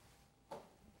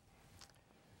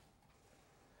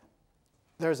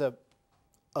 there's a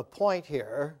point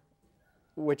here,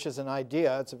 which is an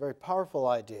idea, it's a very powerful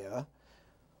idea,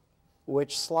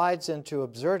 which slides into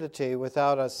absurdity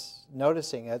without us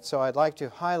noticing it. So I'd like to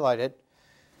highlight it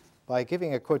by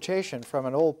giving a quotation from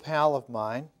an old pal of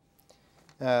mine,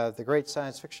 the great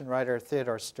science fiction writer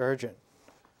Theodore Sturgeon.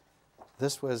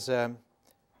 This was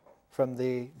from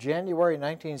the January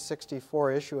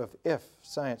 1964 issue of If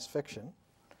Science Fiction.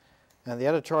 And the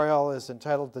editorial is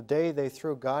entitled, "The Day They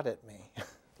Threw God at Me."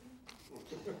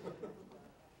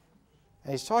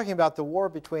 And he's talking about the war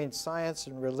between science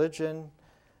and religion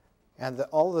and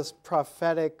all this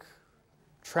prophetic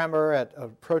tremor at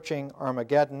approaching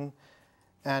Armageddon.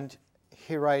 And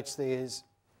he writes these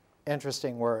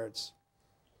interesting words.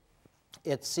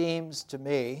 It seems to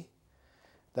me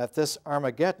that this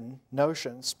Armageddon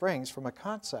notion springs from a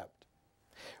concept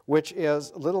which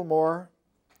is little more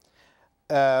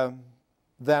than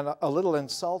a little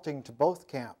insulting to both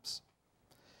camps.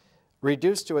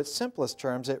 Reduced to its simplest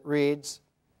terms, it reads,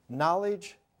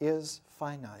 knowledge is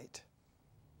finite.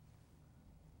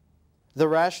 The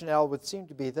rationale would seem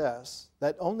to be this,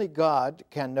 that only God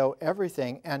can know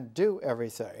everything and do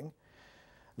everything,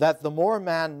 that the more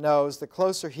man knows, the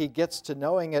closer he gets to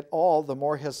knowing it all, the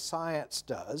more his science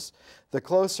does, the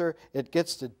closer it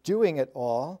gets to doing it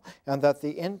all, and that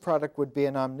the end product would be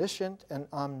an omniscient and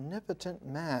omnipotent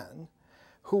man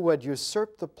who would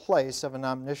usurp the place of an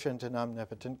omniscient and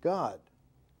omnipotent God.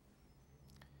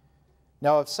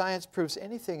 Now, if science proves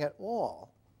anything at all,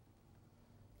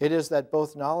 it is that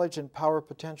both knowledge and power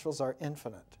potentials are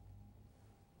infinite.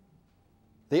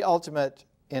 The ultimate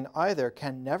in either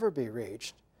can never be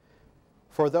reached.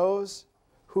 For those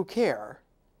who care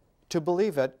to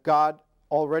believe it, God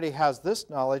already has this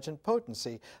knowledge and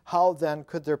potency. How then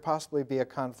could there possibly be a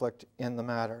conflict in the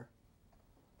matter?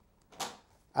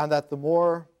 And that the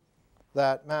more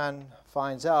that man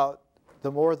finds out,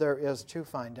 the more there is to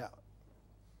find out.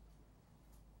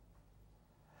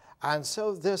 And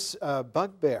so this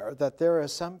bugbear that there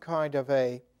is some kind of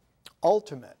a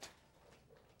ultimate,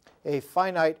 a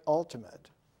finite ultimate,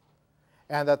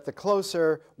 and that the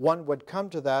closer one would come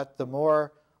to that, the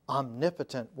more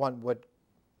omnipotent one would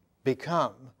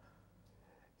become,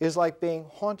 is like being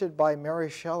haunted by Mary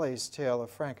Shelley's tale of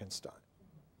Frankenstein,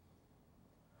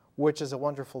 which is a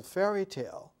wonderful fairy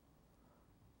tale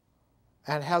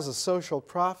and has a social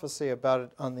prophecy about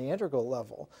it on the integral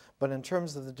level. But in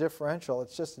terms of the differential,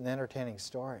 it's just an entertaining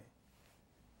story.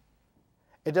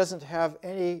 It doesn't have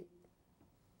any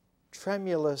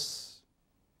tremulous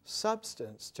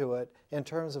substance to it in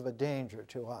terms of a danger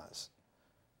to us.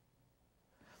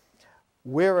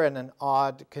 We're in an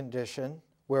odd condition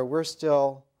where we're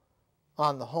still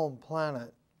on the home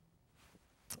planet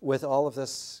with all of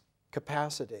this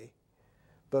capacity.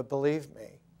 But believe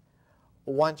me,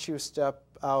 once you step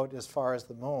out as far as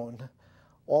the moon,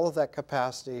 all of that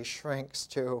capacity shrinks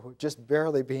to just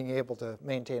barely being able to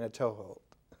maintain a toehold.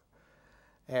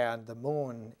 And the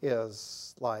moon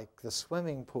is like the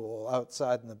swimming pool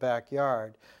outside in the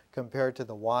backyard compared to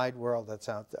the wide world that's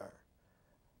out there.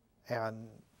 And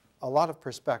a lot of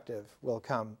perspective will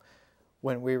come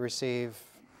when we receive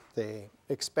the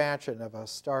expansion of a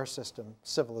star system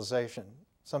civilization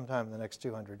sometime in the next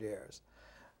 200 years.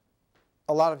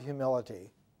 A lot of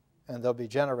humility, and there'll be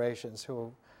generations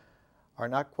who are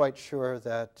not quite sure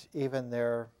that even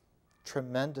their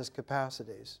tremendous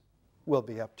capacities will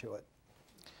be up to it.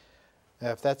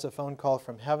 If that's a phone call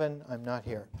from heaven, I'm not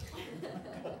here.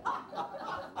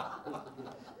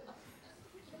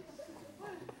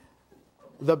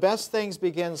 The best things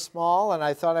begin small, and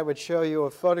I thought I would show you a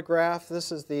photograph.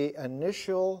 This is the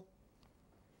initial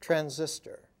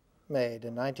transistor made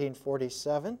in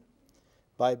 1947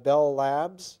 by Bell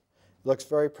Labs. Looks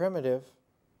very primitive,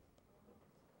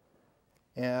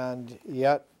 and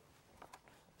yet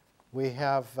we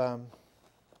have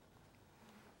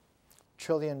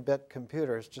trillion-bit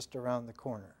computers just around the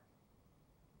corner.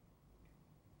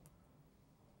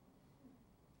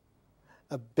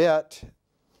 A bit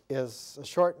is a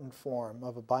shortened form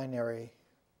of a binary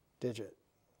digit.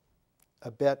 A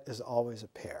bit is always a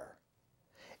pair.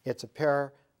 It's a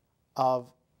pair of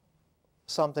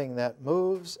something that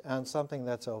moves and something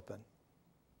that's open.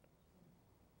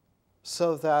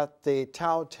 So that the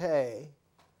tau te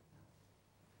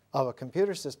of a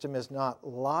computer system is not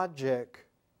logic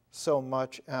so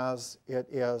much as it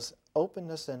is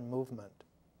openness and movement.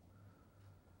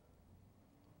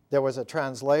 There was a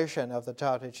translation of the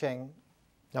Tao Te Ching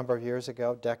a number of years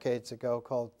ago, decades ago,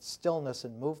 called Stillness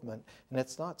and Movement, and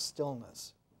it's not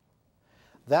stillness.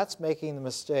 That's making the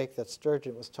mistake that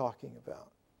Sturgeon was talking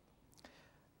about.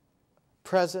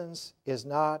 Presence is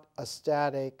not a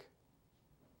static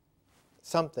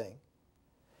something.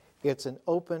 It's an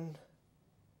open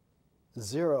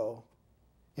zero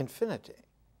infinity.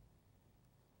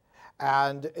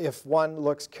 And if one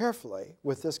looks carefully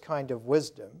with this kind of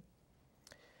wisdom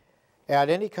at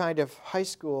any kind of high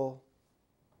school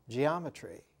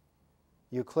geometry,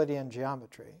 Euclidean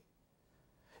geometry,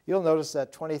 you'll notice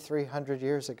that 2,300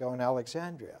 years ago in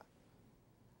Alexandria,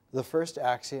 the first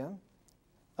axiom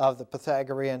of the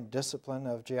Pythagorean discipline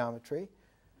of geometry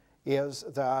is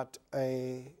that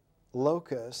a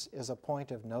locus is a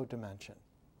point of no dimension.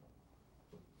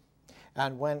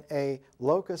 And when a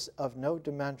locus of no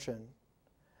dimension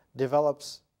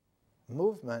develops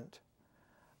movement,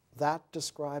 that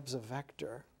describes a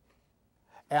vector.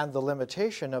 And the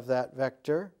limitation of that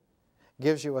vector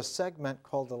gives you a segment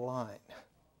called a line.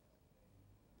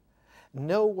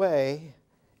 No way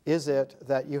is it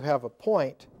that you have a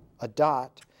point, a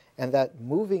dot, and that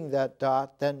moving that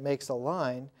dot then makes a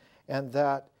line, and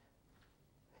that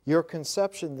your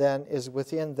conception then is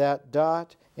within that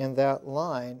dot in that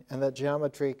line, and that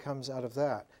geometry comes out of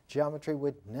that. Geometry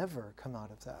would never come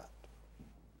out of that.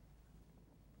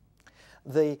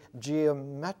 The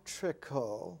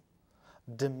geometrical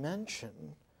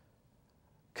dimension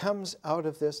comes out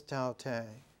of this Tao Te.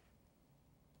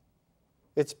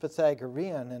 It's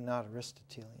Pythagorean and not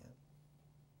Aristotelian.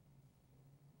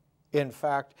 In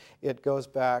fact, it goes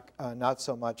back not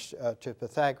so much to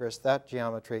Pythagoras. That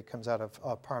geometry comes out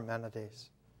of Parmenides,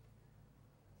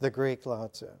 the Greek Lao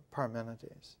Tzu,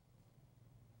 Parmenides.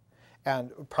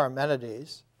 And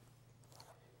Parmenides,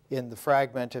 in the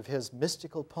fragment of his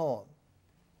mystical poem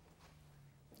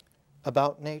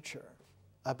about nature,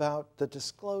 about the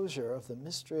disclosure of the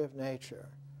mystery of nature,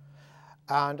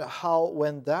 and how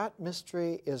when that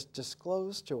mystery is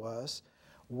disclosed to us,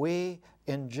 we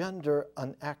engender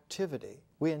an activity,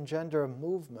 we engender a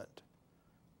movement,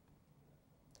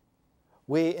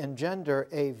 we engender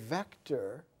a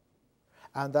vector,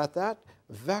 and that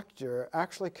vector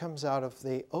actually comes out of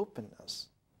the openness.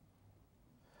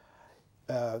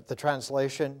 The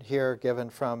translation here given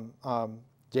from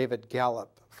David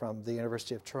Gallup from the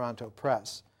University of Toronto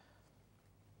Press.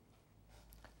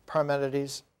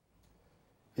 Parmenides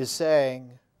is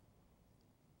saying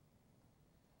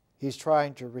he's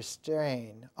trying to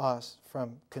restrain us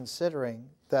from considering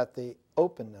that the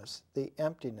openness, the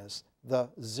emptiness, the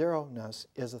zero-ness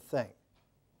is a thing.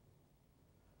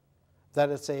 That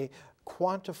it's a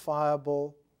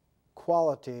quantifiable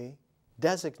quality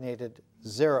designated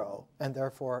zero and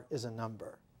therefore is a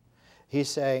number. He's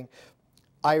saying,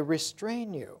 I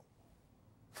restrain you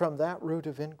from that route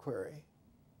of inquiry.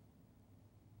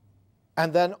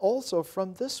 And then also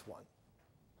from this one,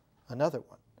 another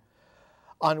one,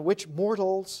 on which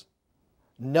mortals,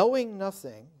 knowing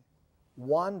nothing,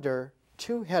 wander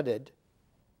two-headed,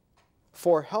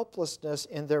 for helplessness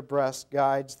in their breast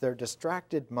guides their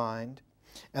distracted mind,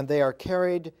 and they are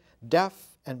carried deaf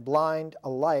and blind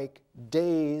alike,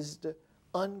 dazed,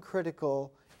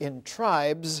 uncritical, in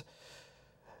tribes,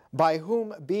 by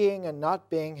whom being and not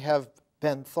being have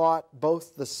been thought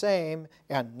both the same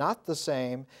and not the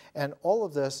same, and all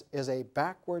of this is a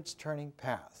backwards turning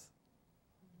path.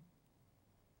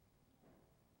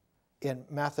 In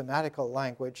mathematical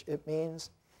language, it means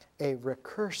a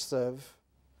recursive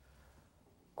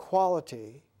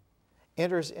quality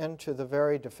enters into the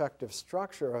very defective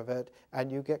structure of it, and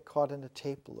you get caught in a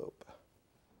tape loop.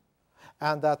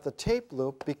 And that the tape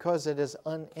loop, because it is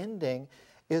unending,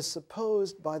 is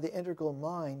supposed by the integral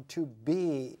mind to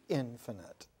be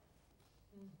infinite.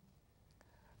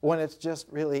 when it's just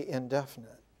really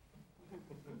indefinite.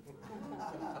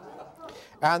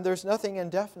 And there's nothing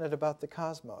indefinite about the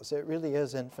cosmos. It really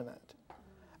is infinite.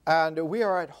 And we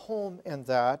are at home in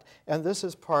that, and this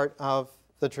is part of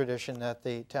the tradition that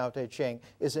the Tao Te Ching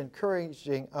is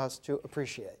encouraging us to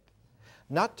appreciate.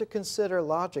 Not to consider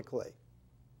logically,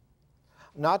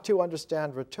 not to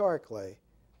understand rhetorically,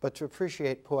 but to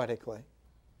appreciate poetically.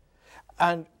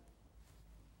 And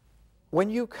when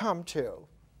you come to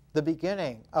the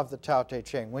beginning of the Tao Te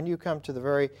Ching, when you come to the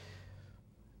very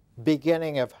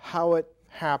beginning of how it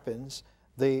happens,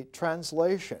 the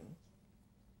translation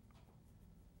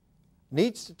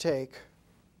needs to take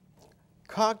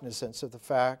cognizance of the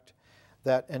fact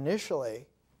that initially,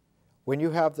 when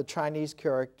you have the Chinese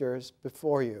characters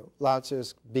before you, Lao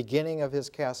Tzu's beginning of his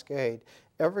cascade,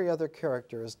 every other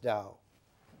character is Tao.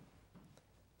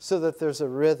 So that there's a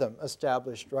rhythm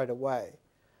established right away.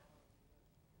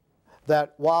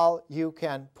 That while you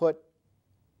can put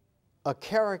a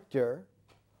character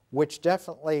which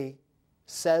definitely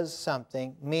says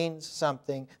something, means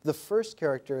something, the first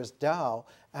character is Tao,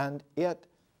 and it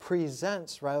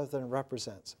presents rather than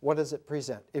represents. What does it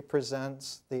present? It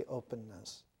presents the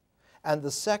openness. And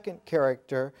the second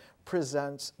character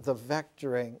presents the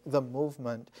vectoring, the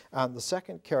movement. And the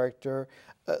second character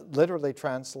literally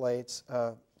translates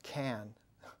can.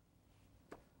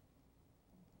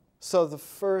 So the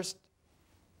first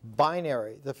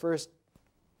binary, the first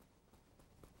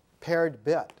paired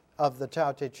bit of the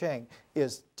Tao Te Ching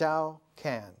is Tao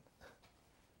can.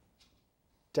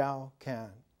 Tao can.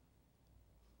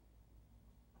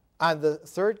 And the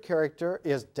third character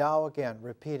is Tao again,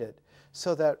 repeated.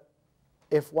 So that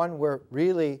if one were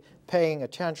really paying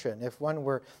attention, if one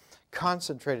were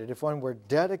concentrated, if one were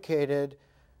dedicated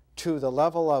to the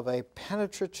level of a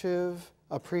penetrative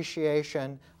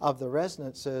appreciation of the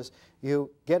resonances, you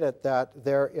get it that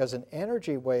there is an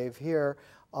energy wave here,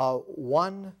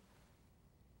 one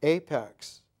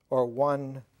apex or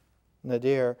one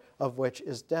nadir of which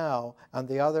is Tao, and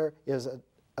the other is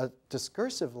a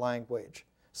discursive language,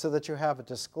 so that you have a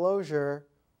disclosure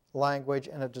language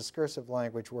and a discursive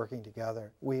language working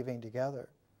together, weaving together.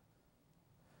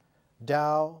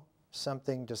 Tao,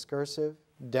 something discursive,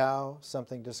 Tao,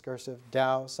 something discursive,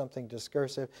 Tao, something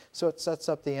discursive. So it sets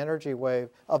up the energy wave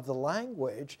of the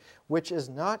language, which is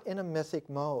not in a mythic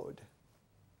mode.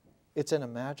 It's in a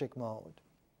magic mode.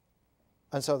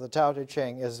 And so the Tao Te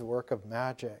Ching is the work of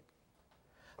magic.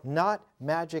 Not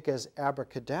magic as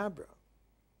abracadabra,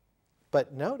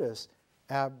 but notice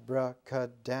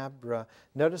abracadabra.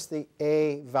 Notice the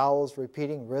A vowels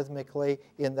repeating rhythmically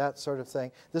in that sort of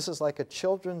thing. This is like a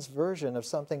children's version of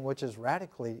something which is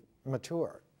radically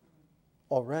mature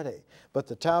already. But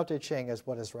the Tao Te Ching is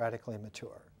what is radically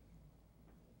mature.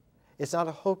 It's not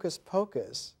a hocus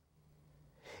pocus.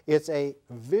 It's a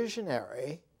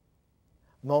visionary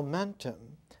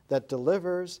momentum that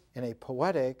delivers in a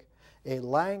poetic, a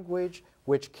language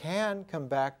which can come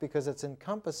back because it's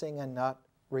encompassing and not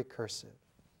recursive.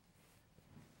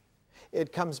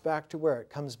 It comes back to where? It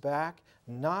comes back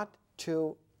not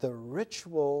to the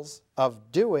rituals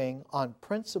of doing on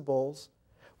principles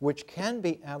which can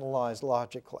be analyzed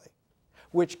logically,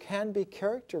 which can be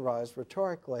characterized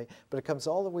rhetorically, but it comes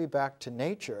all the way back to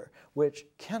nature, which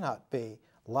cannot be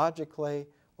logically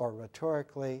or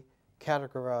rhetorically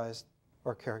categorized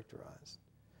or characterized,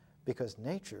 because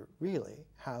nature really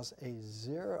has a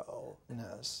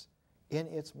zero-ness in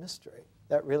its mystery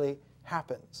that really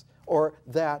happens, or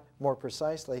that, more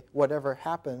precisely, whatever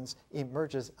happens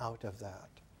emerges out of that.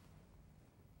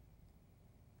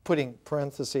 Putting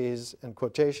parentheses and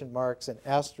quotation marks and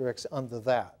asterisks under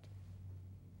that.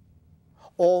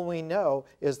 All we know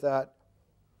is that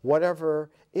whatever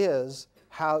is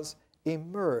has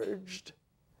emerged,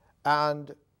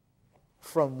 and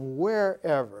from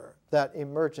wherever that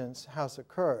emergence has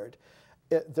occurred,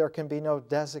 there can be no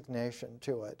designation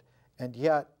to it, and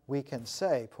yet we can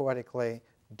say poetically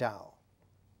Tao.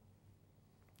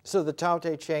 So the Tao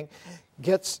Te Ching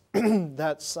gets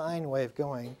that sine wave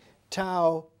going.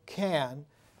 Tao can,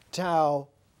 Tao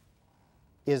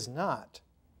is not.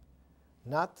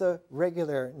 Not the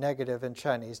regular negative in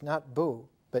Chinese, not bu,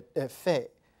 but fei,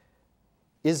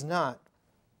 is not.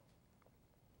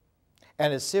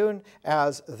 And as soon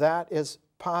as that is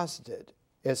posited,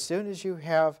 as soon as you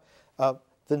have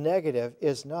the negative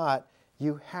is not,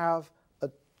 you have a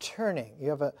turning. You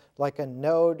have like a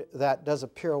node that does a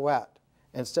pirouette.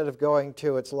 Instead of going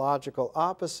to its logical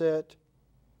opposite,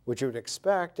 which you would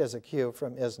expect as a cue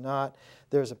from is not,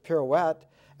 there's a pirouette,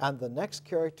 and the next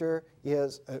character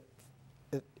is,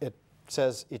 it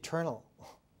says eternal.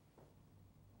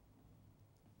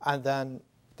 And then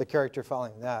the character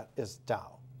following that is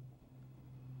Tao.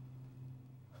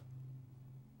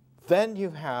 then you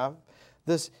have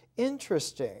this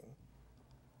interesting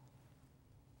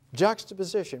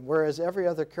juxtaposition. Whereas every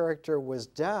other character was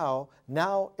Tao,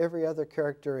 now every other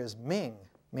character is Ming,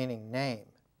 meaning name.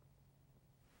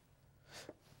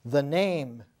 The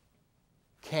name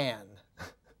can.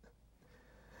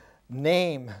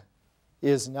 Name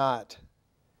is not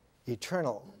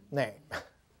eternal name.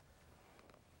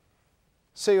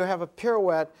 So you have a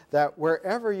pirouette that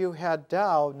wherever you had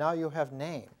Tao, now you have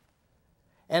name.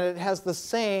 And it has the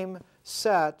same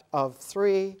set of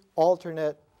three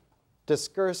alternate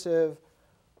discursive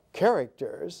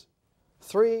characters,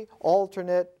 three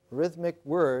alternate rhythmic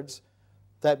words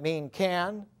that mean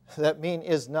can, that mean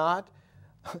is not,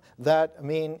 that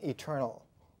mean eternal.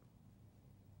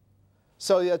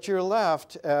 So that you're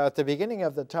left at the beginning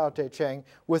of the Tao Te Ching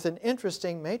with an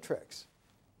interesting matrix.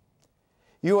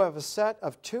 You have a set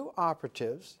of two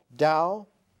operatives, Tao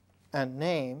and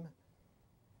name,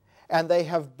 and they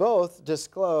have both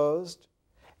disclosed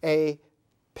a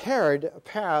paired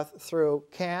path through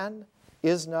can,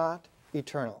 is not,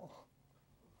 eternal.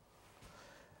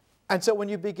 And so when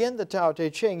you begin the Tao Te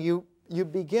Ching, you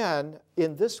begin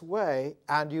in this way,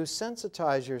 and you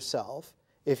sensitize yourself,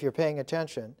 if you're paying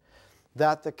attention,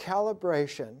 that the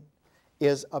calibration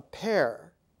is a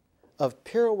pair of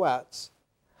pirouettes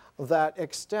that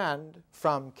extend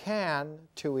from can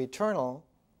to eternal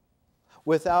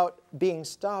without being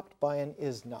stopped by an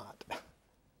is not.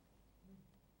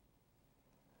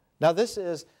 Now this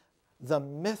is the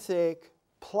mythic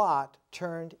plot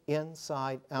turned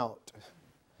inside out.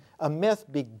 A myth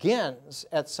begins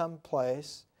at some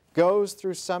place, goes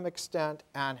through some extent,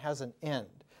 and has an end.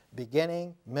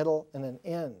 Beginning, middle, and an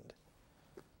end.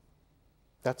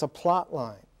 That's a plot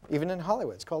line. Even in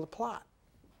Hollywood, it's called a plot.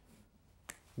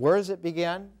 Where does it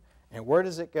begin, and where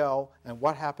does it go, and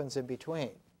what happens in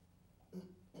between?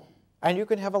 And you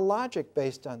can have a logic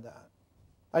based on that.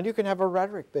 And you can have a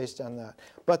rhetoric based on that.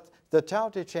 But the Tao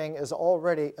Te Ching is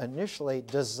already initially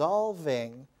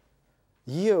dissolving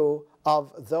you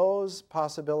of those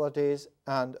possibilities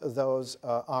and those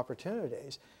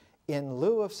opportunities in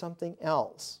lieu of something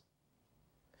else.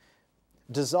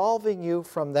 Dissolving you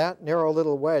from that narrow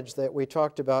little wedge that we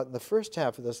talked about in the first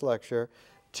half of this lecture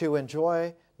to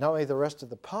enjoy not only the rest of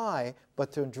the pie,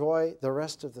 but to enjoy the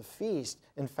rest of the feast.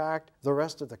 In fact, the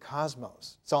rest of the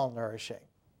cosmos. It's all nourishing.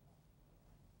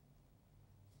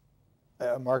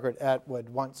 Margaret Atwood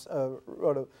once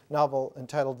wrote a novel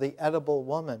entitled The Edible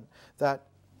Woman, that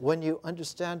when you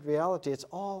understand reality, it's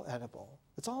all edible.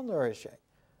 It's all nourishing.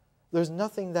 There's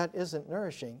nothing that isn't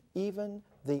nourishing. Even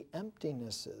the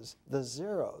emptinesses, the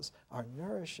zeros, are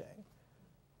nourishing.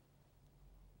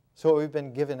 So we've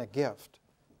been given a gift,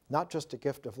 not just a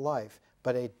gift of life,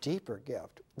 but a deeper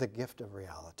gift, the gift of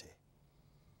reality.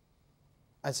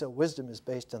 And so wisdom is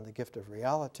based on the gift of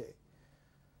reality.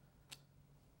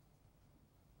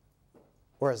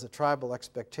 Whereas the tribal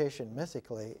expectation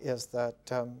mythically is that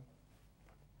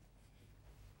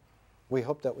we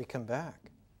hope that we come back.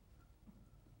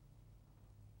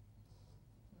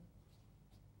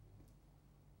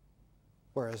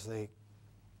 Whereas the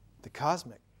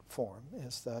cosmic form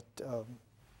is that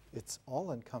it's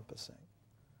all-encompassing.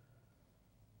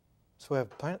 So we have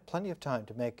plenty of time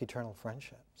to make eternal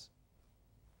friendships.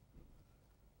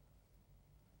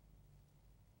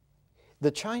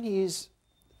 The Chinese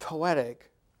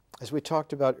poetic, as we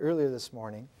talked about earlier this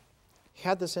morning,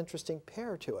 had this interesting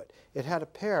pair to it. It had a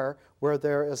pair where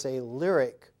there is a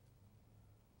lyric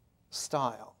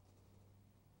style.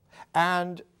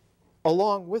 And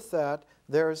along with that,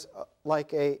 there's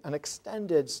like an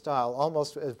extended style,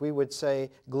 almost as we would say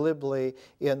glibly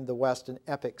in the West, an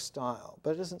epic style.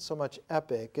 But it isn't so much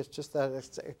epic, it's just that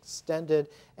it's extended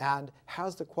and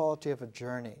has the quality of a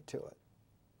journey to it.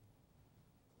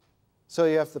 So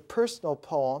you have the personal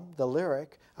poem, the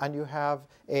lyric, and you have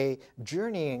a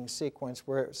journeying sequence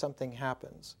where something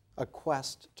happens, a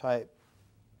quest type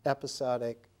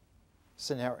episodic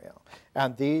scenario.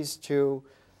 And these two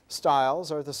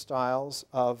styles are the styles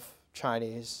of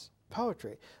Chinese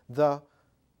poetry. The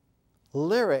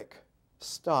lyric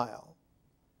style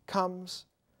comes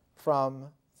from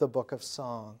the Book of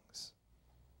Songs,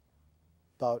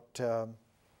 about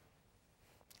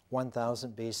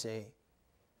 1000 BC,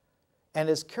 and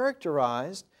is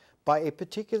characterized by a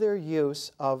particular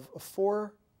use of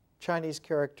 4 Chinese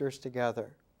characters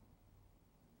together.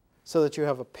 So that you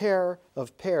have a pair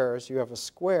of pairs, you have a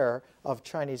square of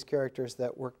Chinese characters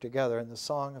that work together. And the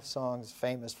Song of Songs is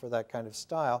famous for that kind of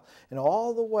style. And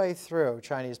all the way through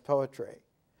Chinese poetry,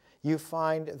 you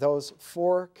find those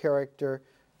 4 character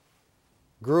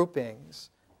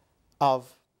groupings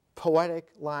of poetic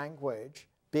language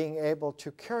being able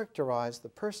to characterize the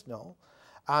personal.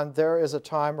 And there is a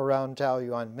time around Tao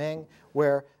Yuan Ming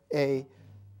where a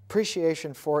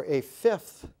appreciation for a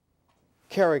fifth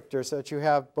character, so that you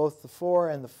have both the 4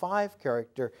 and the 5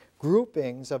 character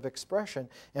groupings of expression.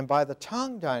 And by the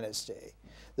Tang Dynasty,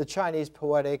 the Chinese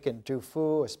poetic, and Du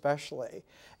Fu especially,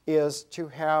 is to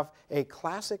have a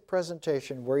classic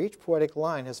presentation where each poetic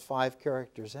line has 5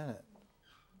 characters in it.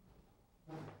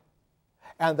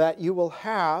 And that you will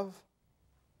have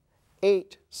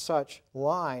 8 such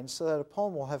lines, so that a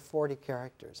poem will have 40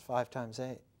 characters, 5 times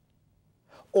 8.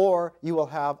 Or you will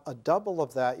have a double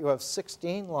of that. You have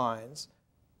 16 lines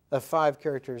of 5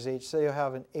 characters each, so you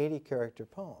have an 80-character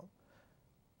poem.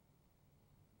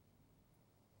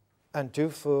 And Du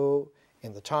Fu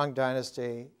in the Tang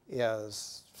Dynasty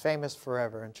is famous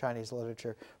forever in Chinese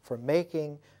literature for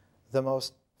making the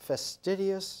most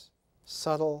fastidious,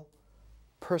 subtle,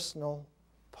 personal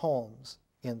poems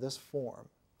in this form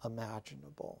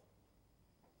imaginable.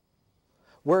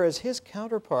 Whereas his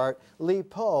counterpart, Li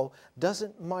Po,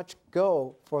 doesn't much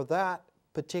go for that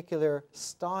particular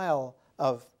style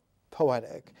of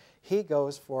poetic. He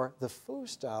goes for the Fu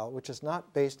style, which is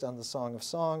not based on the Song of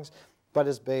Songs, but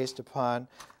is based upon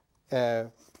the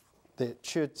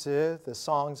Quzhi, the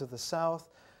Songs of the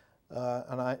South,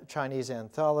 a Chinese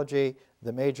anthology,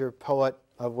 the major poet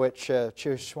of which Chu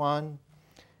Xuan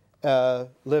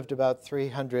lived about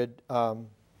 300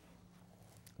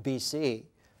 BC.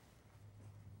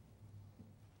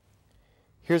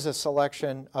 Here's a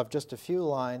selection of just a few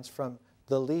lines from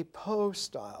the Li Po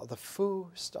style, the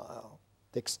Fu style,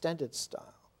 the extended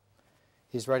style.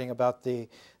 He's writing about the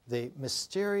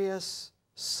mysterious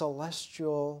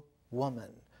celestial woman,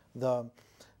 the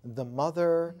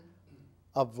mother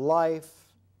of life,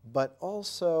 but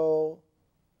also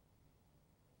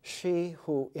she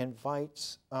who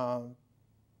invites the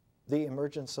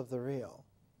emergence of the real.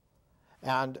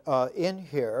 And in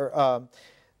here,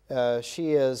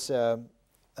 she is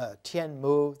Tian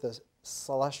Mu, the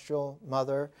celestial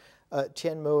mother.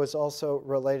 Tian Mu is also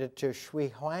related to Shui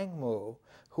Huang Mu,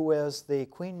 who is the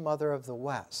queen mother of the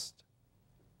West.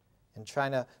 In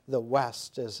China, the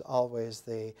West is always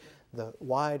the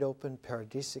wide open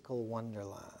paradisical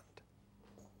wonderland,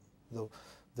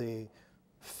 the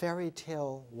fairy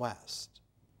tale West,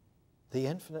 the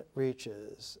infinite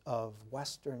reaches of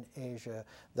Western Asia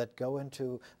that go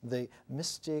into the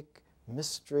mystic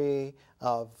mystery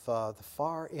of the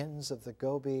far ends of the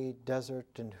Gobi Desert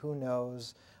and who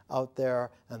knows out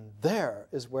there. And there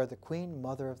is where the Queen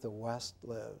Mother of the West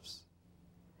lives.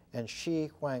 And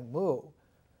Shi Huangmu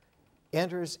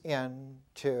enters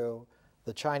into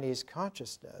the Chinese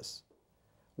consciousness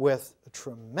with a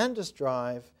tremendous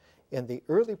drive in the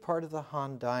early part of the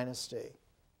Han Dynasty.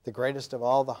 The greatest of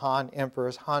all the Han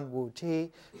emperors, Han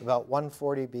Wuti, about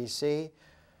 140 BC,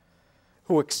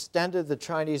 who extended the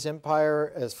Chinese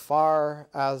empire as far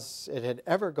as it had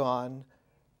ever gone,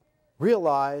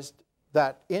 realized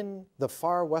that in the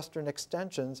far western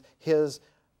extensions, his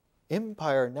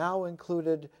empire now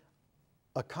included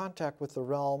a contact with the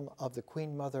realm of the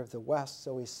Queen Mother of the West,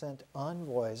 so he sent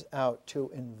envoys out to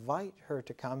invite her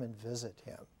to come and visit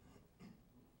him.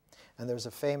 And there's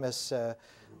a famous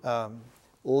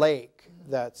lake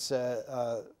that's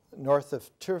north of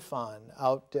Turfan,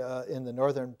 out in the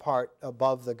northern part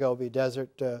above the Gobi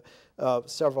Desert,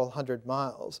 several hundred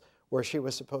miles, where she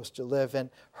was supposed to live. And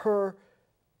her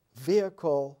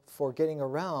vehicle for getting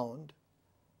around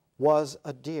was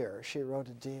a deer. She rode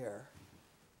a deer.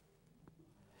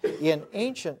 In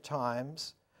ancient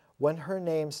times, when her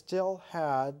name still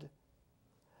had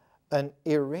an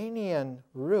Iranian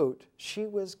root, she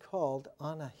was called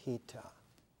Anahita,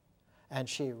 and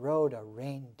she rode a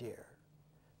reindeer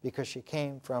because she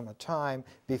came from a time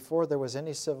before there was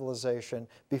any civilization,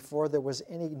 before there was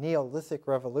any Neolithic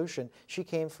revolution. She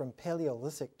came from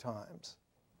Paleolithic times.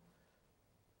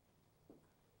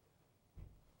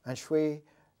 And Shi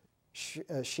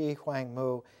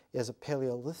Huangmu is a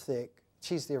Paleolithic,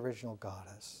 she's the original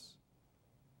goddess.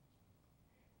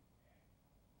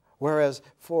 Whereas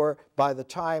by the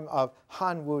time of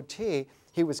Han Wuti,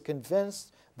 he was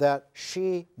convinced that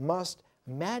she must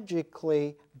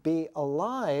magically be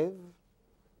alive.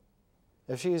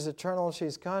 If she is eternal,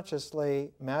 she's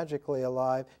consciously, magically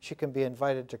alive, she can be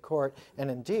invited to court.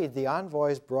 And indeed, the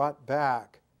envoys brought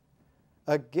back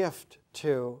a gift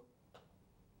to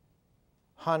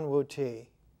Han Wuti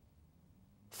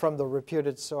from the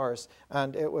reputed source,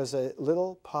 and it was a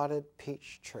little potted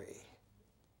peach tree.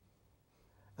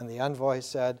 And the envoy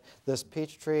said, this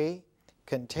peach tree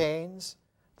contains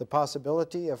the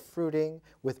possibility of fruiting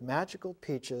with magical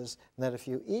peaches, and that if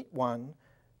you eat one,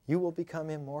 you will become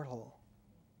immortal.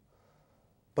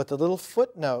 But the little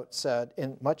footnote said,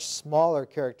 in much smaller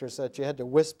characters that you had to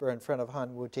whisper in front of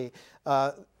Han Wu-Ti,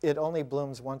 it only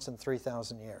blooms once in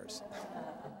 3,000 years.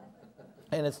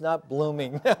 And it's not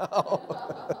blooming now.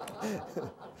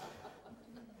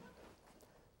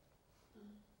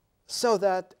 So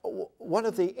that one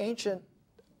of the ancient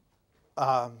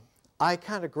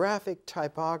iconographic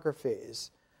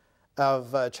typographies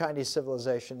of Chinese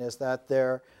civilization is that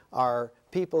there are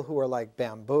people who are like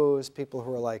bamboos, people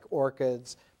who are like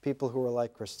orchids, people who are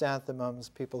like chrysanthemums,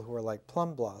 people who are like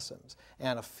plum blossoms.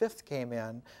 And a fifth came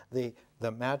in, the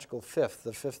magical fifth,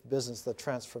 the fifth business, the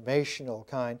transformational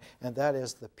kind, and that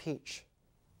is the peach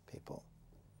people.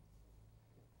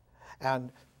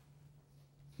 And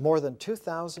more than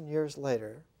 2,000 years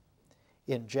later,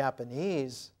 in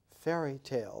Japanese fairy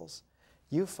tales,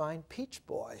 you find Peach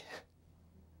Boy,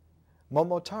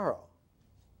 Momotaro,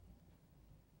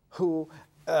 who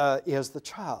is the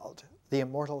child, the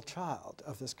immortal child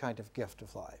of this kind of gift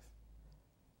of life.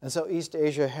 And so East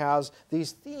Asia has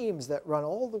these themes that run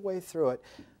all the way through it.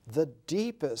 The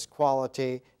deepest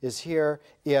quality is here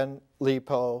in Li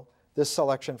Po, this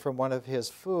selection from one of his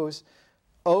fus.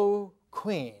 O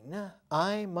Queen,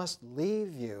 I must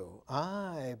leave you,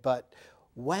 aye, but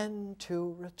when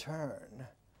to return?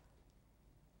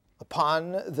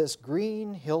 Upon this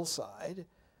green hillside,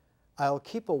 I'll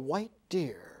keep a white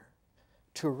deer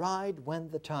to ride when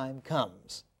the time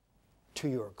comes to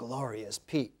your glorious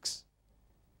peaks.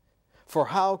 For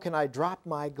how can I drop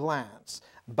my glance,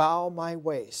 bow my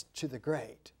waist to the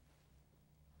great,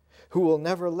 who will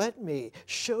never let me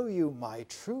show you my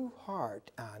true heart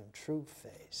and true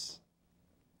face?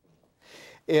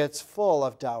 It's full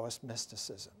of Taoist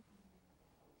mysticism,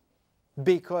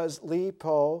 because Li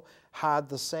Po had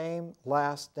the same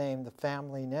last name, the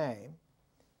family name,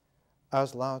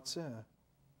 as Lao Tzu.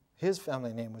 His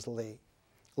family name was Li,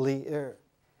 Li-er.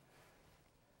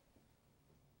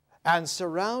 And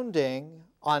surrounding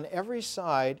on every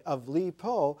side of Li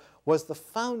Po was the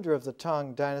founder of the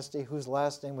Tang dynasty, whose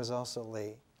last name was also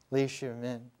Li, Li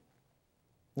Shimin,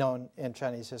 known in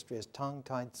Chinese history as Tang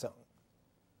Taizong.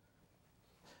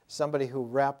 Somebody who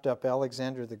wrapped up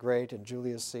Alexander the Great and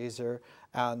Julius Caesar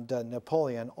and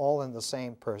Napoleon all in the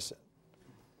same person.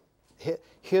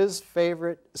 His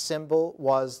favorite symbol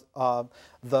was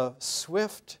the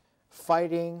swift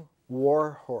fighting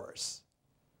war horse.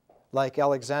 Like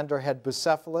Alexander had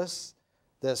Bucephalus,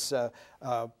 this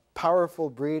powerful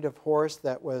breed of horse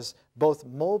that was both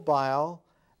mobile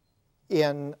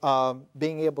in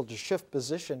being able to shift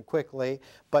position quickly,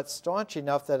 but staunch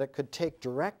enough that it could take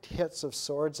direct hits of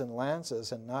swords and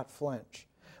lances and not flinch.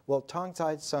 Well, Tang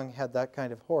Taizong had that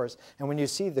kind of horse, and when you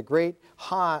see the great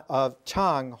Han of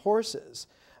Tang horses,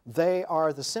 they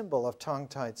are the symbol of Tang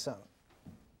Taizong,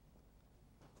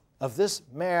 of this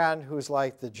man who's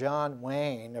like the John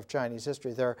Wayne of Chinese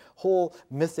history. There are whole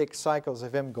mythic cycles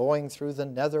of him going through the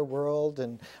netherworld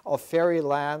and fairy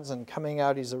lands and coming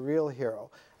out. He's a real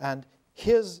hero. And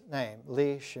his name,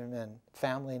 Li Shimin,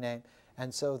 family name.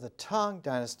 And so the Tang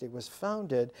dynasty was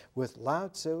founded with Lao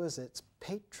Tzu as its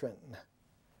patron.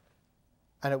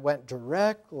 And it went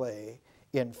directly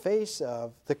in face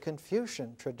of the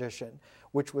Confucian tradition,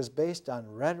 which was based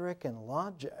on rhetoric and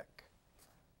logic.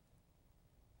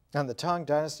 And the Tang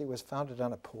dynasty was founded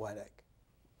on a poetic.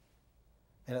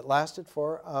 And it lasted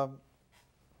for about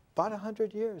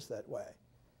 100 years that way,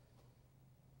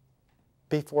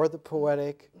 before the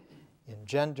poetic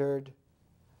engendered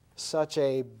such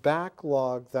a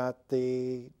backlog that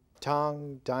the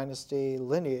Tang dynasty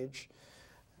lineage,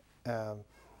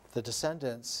 the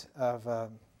descendants of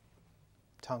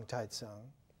Tang Taizong,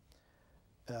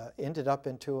 ended up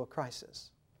into a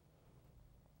crisis.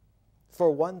 For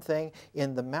one thing,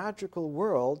 in the magical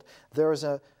world, there's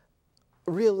a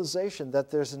realization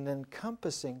that there's an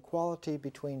encompassing quality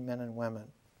between men and women,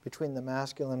 between the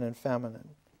masculine and feminine.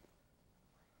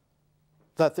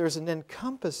 That there's an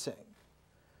encompassing.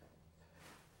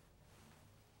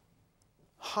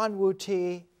 Han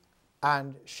Wu-Ti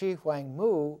and Shi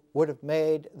Huangmu would have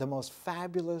made the most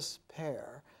fabulous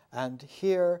pair. And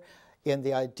here, in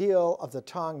the ideal of the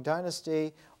Tang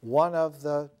dynasty, one of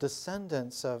the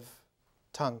descendants of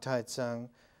Tang Taizong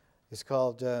is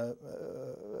called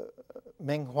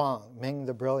Ming Huang, Ming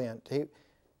the Brilliant. He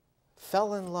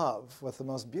fell in love with the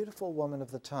most beautiful woman of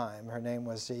the time. Her name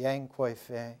was Yang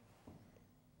Kuei-fei.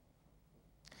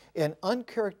 And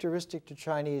uncharacteristic to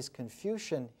Chinese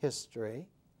Confucian history,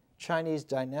 Chinese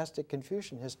dynastic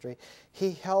Confucian history,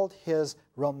 he held his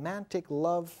romantic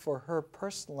love for her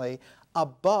personally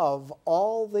above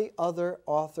all the other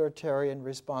authoritarian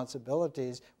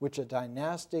responsibilities which a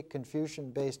dynastic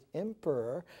Confucian-based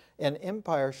emperor and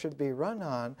empire should be run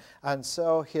on. And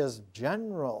so his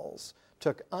generals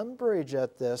took umbrage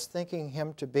at this, thinking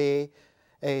him to be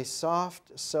a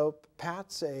soft soap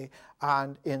patsy,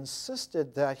 and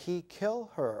insisted that he kill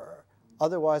her.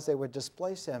 Otherwise, they would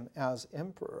displace him as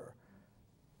emperor.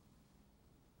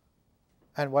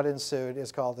 And what ensued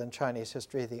is called in Chinese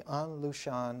history the An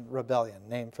Lushan Rebellion,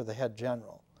 named for the head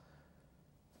general.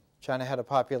 China had a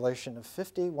population of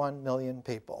 51 million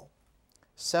people.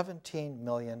 17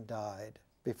 million died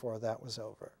before that was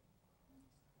over.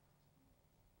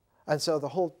 And so the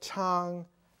whole Tang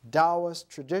Taoist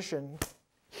tradition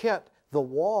hit the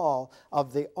wall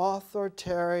of the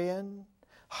authoritarian,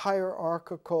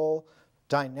 hierarchical,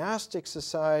 dynastic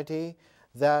society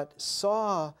that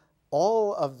saw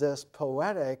all of this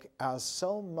poetic as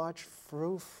so much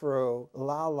frou-frou,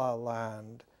 la-la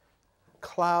land,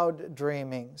 cloud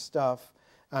dreaming stuff,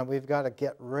 and we've got to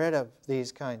get rid of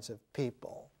these kinds of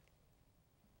people.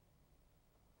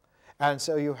 And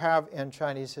so you have in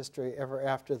Chinese history, ever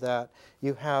after that,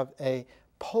 you have a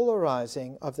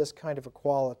polarizing of this kind of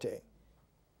equality.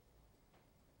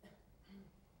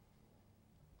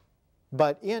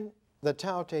 But in the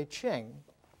Tao Te Ching,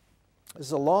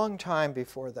 is a long time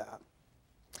before that.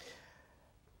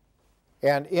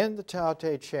 And in the Tao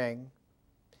Te Ching,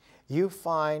 you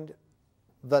find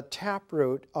the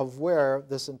taproot of where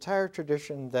this entire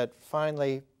tradition that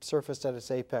finally surfaced at its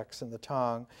apex in the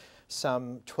Tang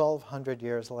some 1,200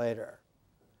 years later.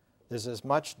 There's as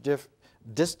much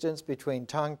distance between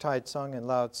Tang Tai Tsung and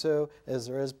Lao Tzu as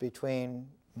there is between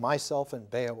myself and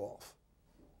Beowulf.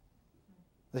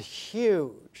 The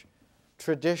huge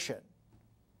tradition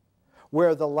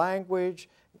where the language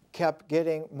kept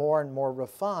getting more and more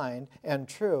refined and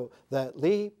true, that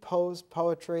Li Po's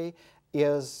poetry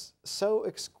is so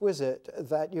exquisite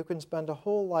that you can spend a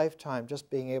whole lifetime just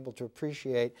being able to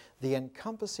appreciate the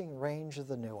encompassing range of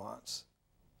the nuance.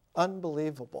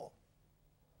 Unbelievable.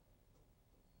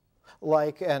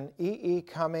 Like an E.E.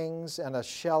 Cummings and a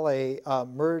Shelley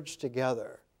merged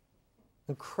together.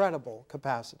 Incredible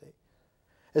capacity.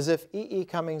 As if E.E.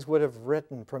 Cummings would have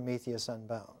written Prometheus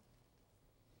Unbound.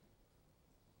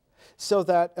 So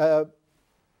that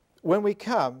when we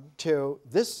come to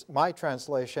this, my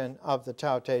translation of the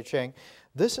Tao Te Ching,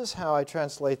 this is how I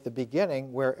translate the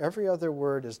beginning, where every other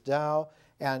word is Tao,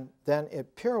 and then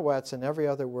it pirouettes and every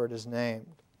other word is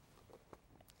named.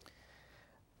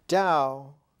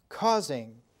 Tao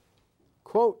causing,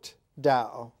 quote,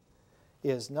 Tao,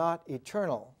 is not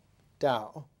eternal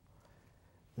Tao.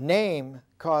 Name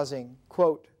causing,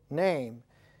 quote, name,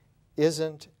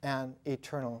 isn't an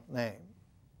eternal name.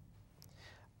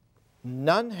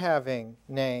 None having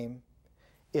name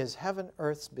is heaven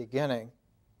earth's beginning.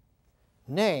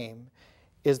 Name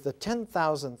is the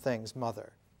 10,000 things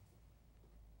mother.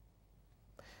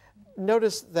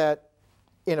 Notice that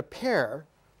in a pair,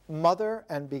 mother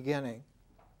and beginning,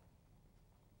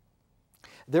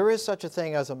 there is such a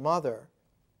thing as a mother,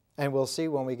 and we'll see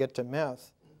when we get to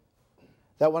myth,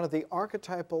 that one of the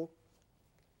archetypal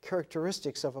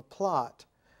characteristics of a plot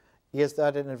is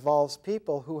that it involves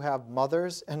people who have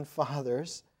mothers and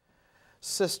fathers,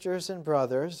 sisters and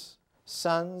brothers,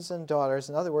 sons and daughters.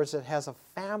 In other words, it has a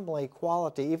family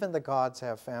quality. Even the gods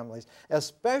have families.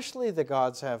 Especially the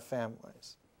gods have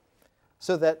families.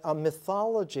 So that a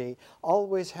mythology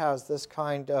always has this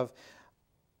kind of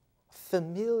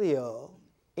familial,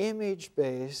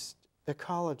 image-based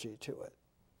ecology to it.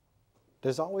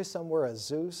 There's always somewhere a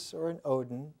Zeus or an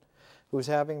Odin who's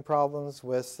having problems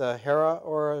with Hera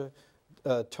or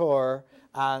Thor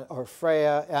or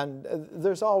Freya, and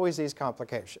there's always these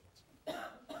complications.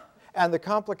 And the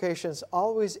complications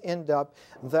always end up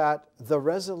that the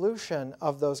resolution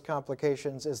of those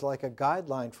complications is like a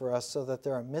guideline for us, so that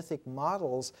there are mythic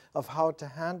models of how to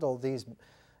handle these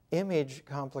image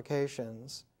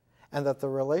complications, and that the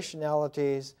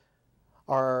relationalities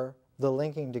are the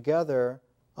linking together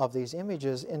of these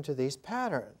images into these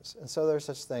patterns. And so there's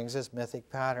such things as mythic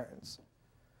patterns.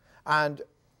 And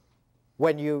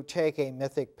when you take a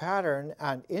mythic pattern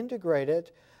and integrate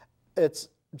it, it's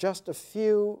just a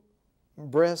few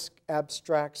brisk,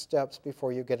 abstract steps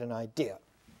before you get an idea.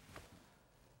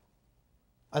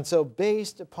 And so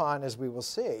based upon, as we will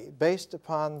see, based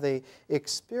upon the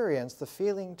experience, the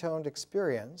feeling-toned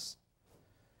experience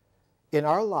in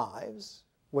our lives,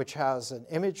 which has an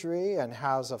imagery and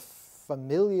has a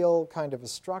familial kind of a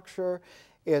structure,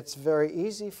 it's very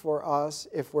easy for us,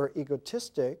 if we're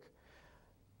egotistic,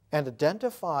 and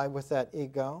identify with that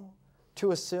ego,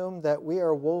 to assume that we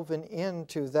are woven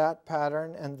into that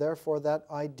pattern and therefore that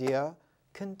idea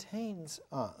contains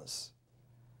us.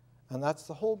 And that's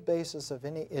the whole basis of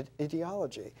any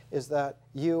ideology, is that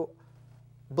you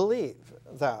believe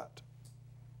that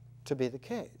to be the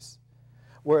case.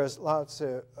 Whereas Lao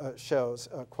Tzu shows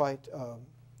quite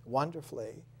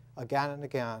wonderfully, again and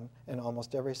again, in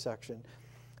almost every section,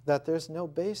 that there's no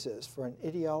basis for an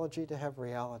ideology to have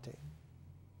reality.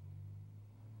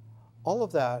 All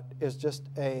of that is just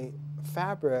a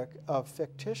fabric of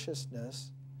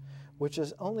fictitiousness, which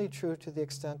is only true to the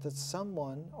extent that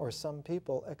someone or some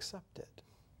people accept it.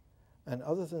 And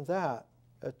other than that,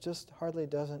 it just hardly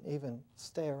doesn't even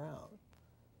stay around.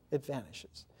 It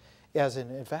vanishes, as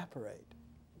in evaporate.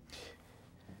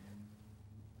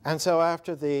 And so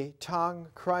after the Tang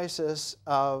crisis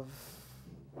of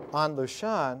An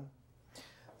Lushan,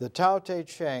 the Tao Te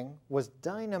Ching was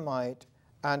dynamite,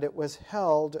 and it was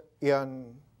held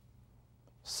in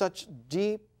such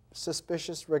deep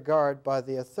suspicious regard by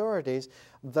the authorities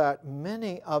that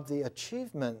many of the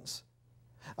achievements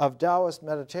of Taoist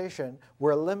meditation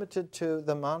were limited to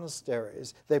the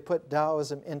monasteries. They put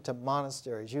Taoism into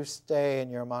monasteries. You stay in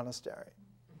your monastery.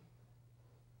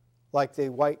 Like the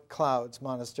White Clouds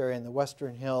Monastery in the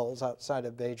Western Hills outside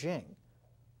of Beijing.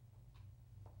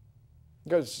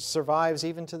 It survives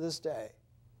even to this day.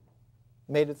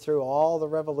 Made it through all the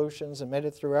revolutions and made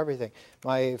it through everything.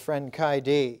 My friend Kai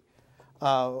Di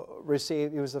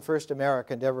he was the first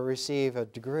American to ever receive a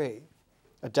degree,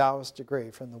 a Taoist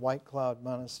degree from the White Cloud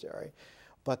Monastery.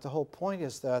 But the whole point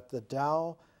is that the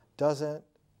Tao doesn't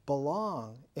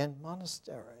belong in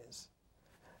monasteries.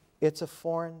 It's a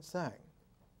foreign thing.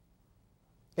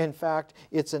 In fact,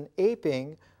 it's an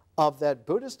aping of that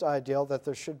Buddhist ideal that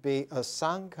there should be a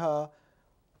Sangha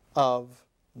of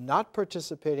not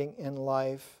participating in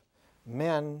life,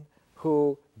 men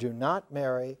who do not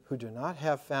marry, who do not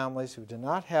have families, who do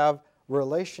not have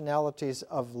relationalities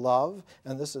of love.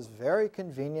 And this is very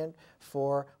convenient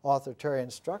for authoritarian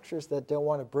structures that don't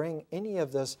want to bring any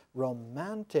of this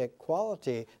romantic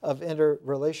quality of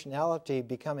interrelationality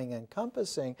becoming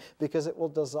encompassing, because it will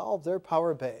dissolve their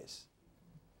power base.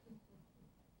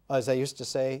 As I used to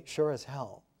say, sure as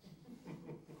hell.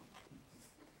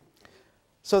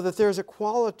 So that there's a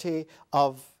quality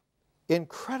of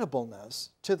incredibleness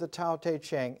to the Tao Te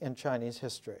Ching in Chinese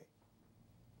history.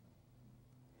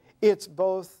 It's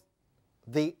both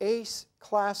the ace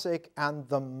classic and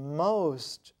the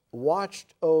most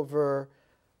watched over,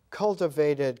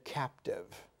 cultivated captive.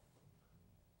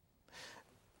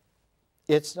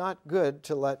 It's not good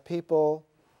to let people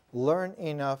learn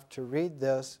enough to read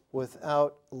this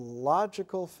without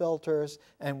logical filters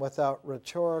and without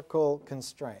rhetorical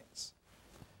constraints.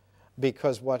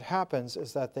 Because what happens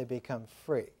is that they become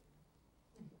free.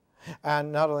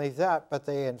 And not only that, but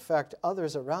they infect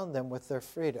others around them with their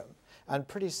freedom. And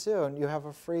pretty soon you have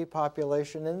a free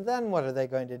population, and then what are they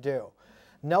going to do?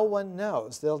 No one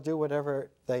knows. They'll do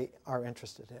whatever they are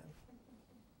interested in.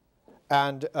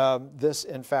 And this,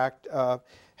 in fact,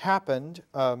 happened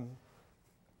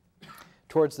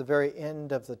towards the very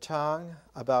end of the Tang,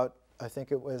 about, I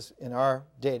think it was in our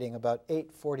dating, about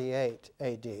 848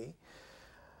 AD.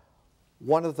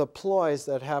 One of the ploys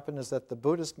that happened is that the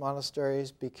Buddhist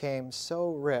monasteries became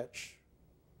so rich,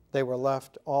 they were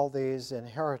left all these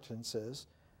inheritances,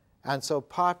 and so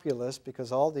populous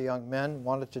because all the young men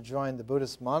wanted to join the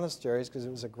Buddhist monasteries because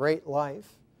it was a great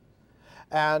life.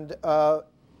 And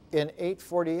in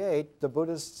 848, the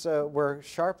Buddhists were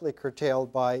sharply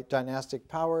curtailed by dynastic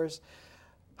powers.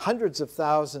 Hundreds of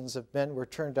thousands of men were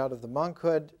turned out of the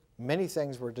monkhood. Many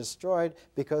things were destroyed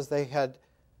because they had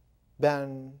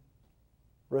been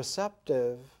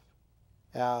receptive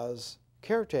as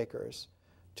caretakers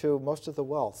to most of the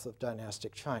wealth of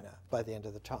dynastic China by the end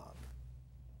of the Tang.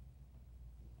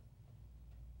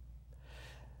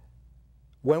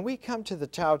 When we come to the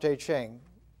Tao Te Ching,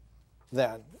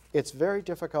 then, it's very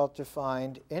difficult to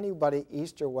find anybody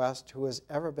east or west who has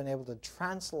ever been able to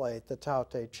translate the Tao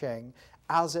Te Ching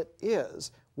as it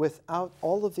is without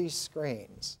all of these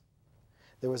screens.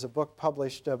 There was a book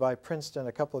published by Princeton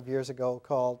a couple of years ago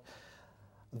called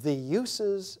The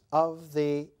Uses of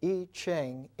the I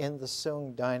Ching in the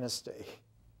Sung Dynasty.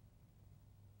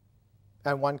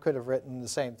 And one could have written the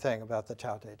same thing about the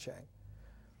Tao Te Ching.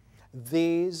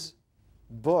 These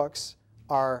books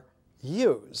are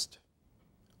used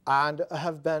and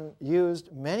have been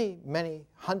used many, many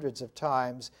hundreds of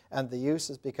times, and the use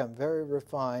has become very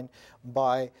refined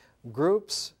by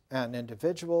groups and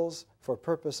individuals for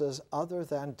purposes other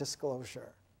than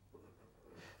disclosure.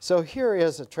 So here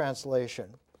is a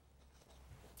translation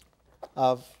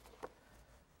of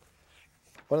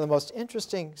One of the most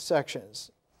interesting sections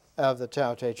of the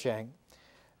Tao Te Ching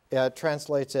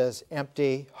translates as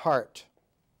empty heart.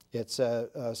 It's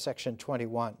section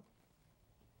 21.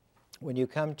 When you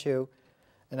come to,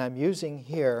 and I'm using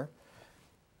here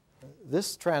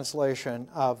this translation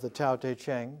of the Tao Te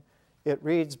Ching, it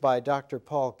reads by Dr.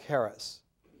 Paul Karras.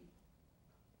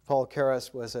 Paul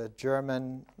Karras was a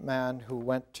German man who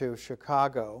went to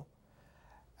Chicago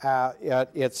at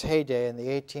its heyday in the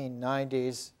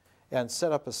 1890s and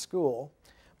set up a school.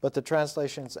 But the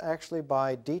translation is actually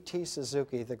by D.T.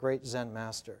 Suzuki, the great Zen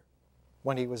master,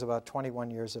 when he was about 21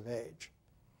 years of age.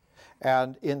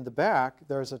 And in the back,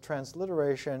 there's a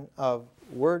transliteration of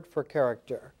word for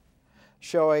character,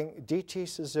 showing D.T.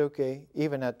 Suzuki,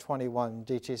 even at 21,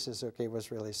 D.T. Suzuki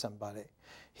was really somebody.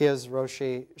 His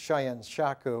Roshi Shoyen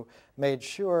Shaku made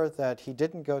sure that he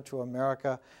didn't go to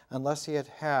America unless he had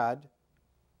had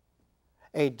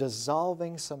a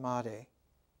dissolving samadhi.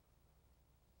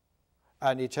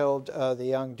 And he told the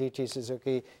young D.T.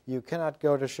 Suzuki, you cannot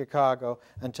go to Chicago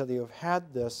until you've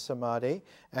had this samadhi,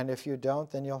 and if you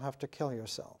don't, then you'll have to kill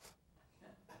yourself.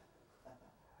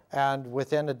 And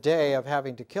within a day of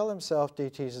having to kill himself,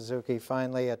 D.T. Suzuki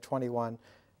finally, at 21,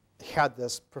 had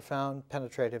this profound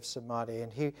penetrative samadhi.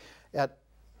 And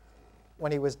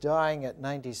when he was dying at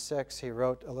 96, he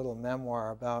wrote a little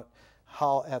memoir about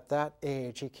how at that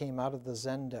age he came out of the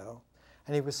zendo.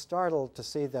 And he was startled to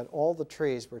see that all the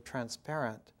trees were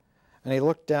transparent. And he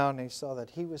looked down and he saw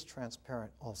that he was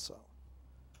transparent also.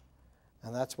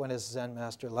 And that's when his Zen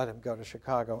master let him go to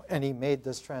Chicago. And he made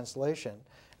this translation.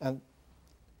 And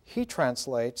he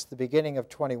translates the beginning of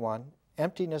 21,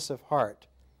 emptiness of heart,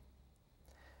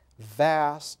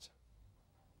 vast,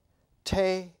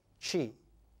 te chi.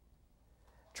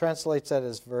 Translates that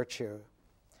as virtue.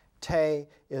 Te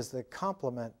is the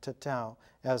complement to Tao.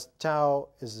 As Tao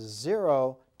is a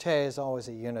zero, Te is always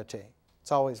a unity.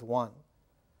 It's always one.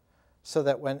 So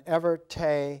that whenever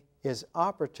Te is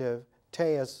operative, Te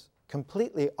is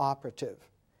completely operative.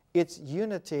 Its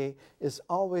unity is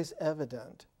always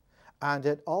evident, and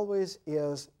it always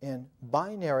is in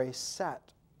binary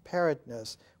set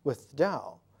pairedness with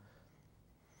Tao.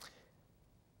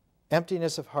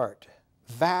 Emptiness of heart,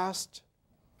 vast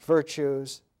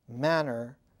virtues,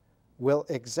 manner, will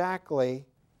exactly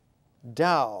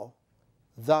Tao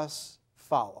thus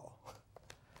follow.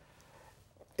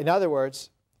 In other words,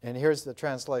 and here's the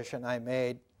translation I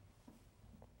made,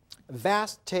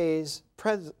 vast Te's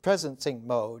presencing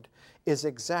mode is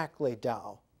exactly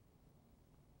Tao.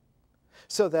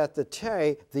 So that the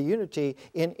Te, the unity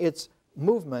in its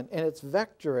movement, in its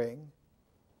vectoring,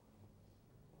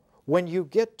 when you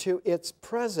get to its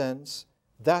presence,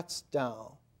 that's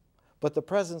Tao. But the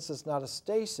presence is not a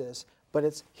stasis, but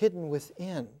it's hidden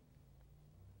within.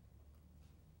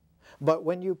 But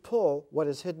when you pull what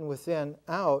is hidden within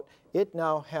out, it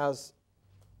now has,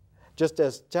 just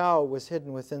as Tao was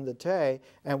hidden within the Te,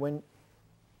 and when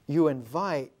you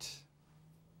invite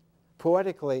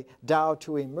poetically Tao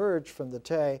to emerge from the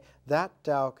Te, that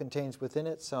Tao contains within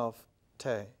itself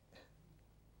Te.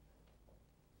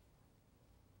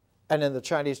 And in the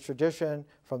Chinese tradition,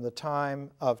 from the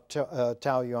time of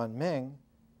Tao Yuan Ming,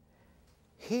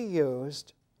 he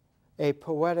used a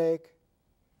poetic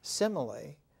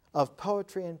simile of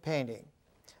poetry and painting,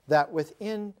 that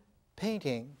within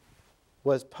painting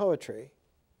was poetry,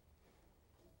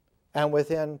 and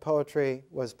within poetry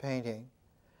was painting,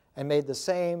 and made the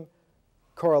same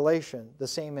correlation, the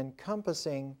same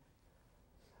encompassing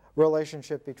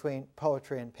relationship between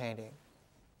poetry and painting.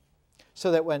 So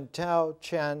that when Tao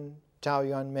Chen, Tao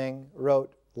Yuan Ming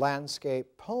wrote landscape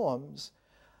poems,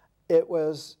 it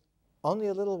was only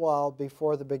a little while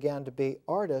before there began to be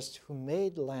artists who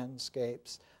made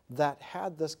landscapes that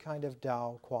had this kind of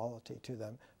Tao quality to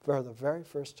them for the very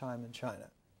first time in China.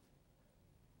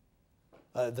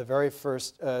 The very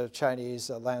first Chinese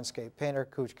landscape painter,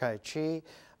 Ku Kai Chi,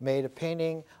 made a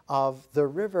painting of the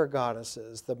river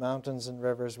goddesses, the mountains and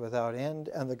rivers without end,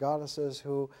 and the goddesses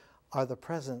who are the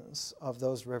presence of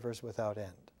those rivers without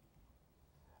end.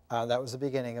 That was the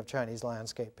beginning of Chinese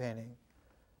landscape painting.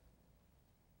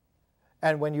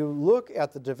 And when you look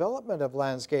at the development of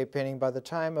landscape painting by the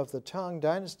time of the Tang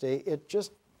Dynasty, it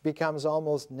just becomes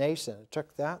almost nascent. It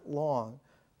took that long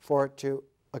for it to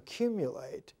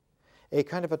accumulate a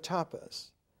kind of a tapas.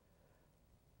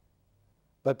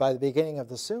 But by the beginning of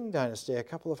the Sung Dynasty, a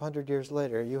couple of hundred years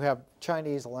later, you have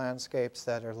Chinese landscapes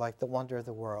that are like the wonder of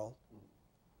the world.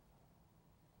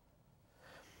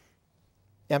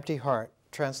 Empty heart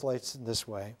translates in this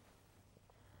way.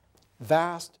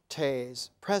 Vast Te's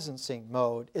presencing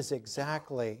mode is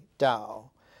exactly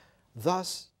Tao.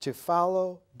 Thus, to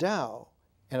follow Tao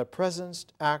in a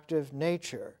present active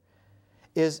nature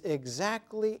is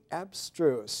exactly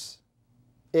abstruse,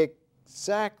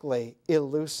 exactly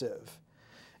elusive.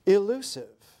 Elusive.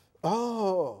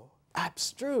 Oh,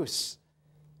 abstruse.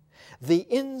 The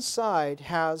inside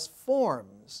has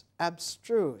forms,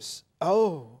 abstruse.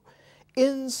 Oh,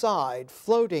 inside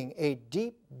floating a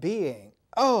deep being.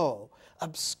 Oh,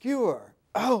 obscure.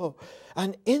 Oh,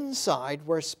 an inside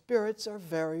where spirits are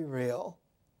very real.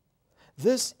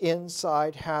 This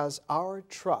inside has our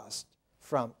trust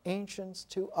from ancients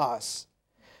to us.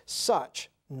 Such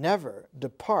never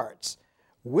departs,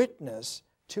 witness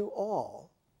to all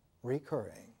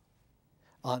recurring.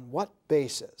 On what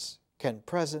basis can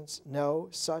presence know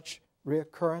such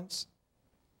reoccurrence?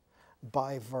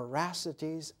 By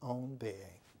veracity's own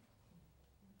being.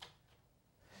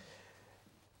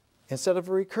 Instead of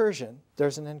a recursion,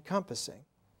 there's an encompassing.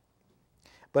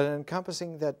 But an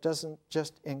encompassing that doesn't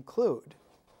just include,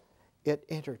 it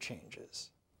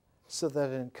interchanges. So that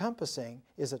an encompassing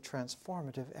is a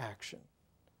transformative action.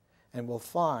 And we'll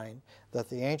find that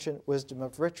the ancient wisdom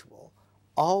of ritual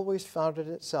always founded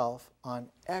itself on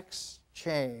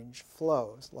exchange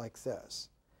flows like this.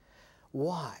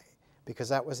 Why? Because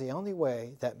that was the only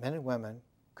way that men and women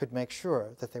could make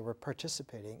sure that they were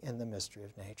participating in the mystery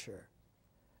of nature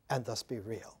and thus be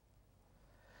real.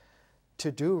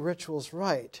 To do rituals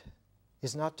right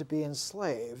is not to be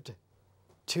enslaved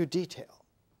to detail.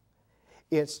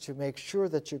 It's to make sure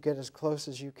that you get as close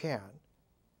as you can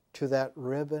to that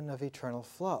ribbon of eternal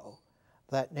flow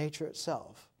that nature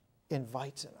itself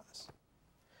invites in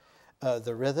us.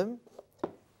 The rhythm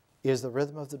is the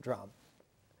rhythm of the drum.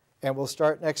 And we'll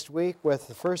start next week with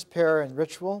the first pair in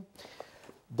ritual,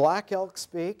 Black Elk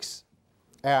Speaks,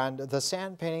 and the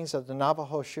sand paintings of the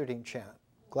Navajo shooting chant.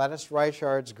 Gladys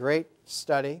Reichard's great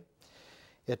study.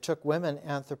 It took women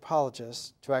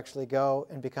anthropologists to actually go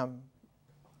and become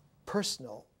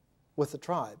personal with the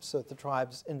tribes, so that the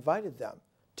tribes invited them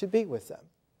to be with them.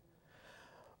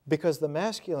 Because the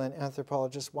masculine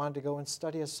anthropologists wanted to go and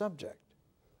study a subject,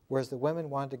 whereas the women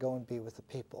wanted to go and be with the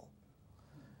people.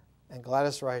 And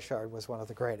Gladys Reichard was one of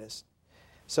the greatest.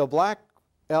 So Black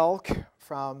Elk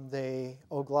from the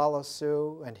Oglala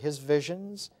Sioux and his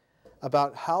visions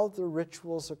about how the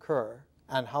rituals occur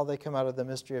and how they come out of the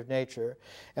mystery of nature,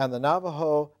 and the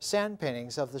Navajo sand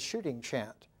paintings of the shooting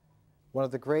chant, one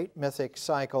of the great mythic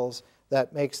cycles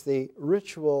that makes the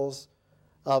rituals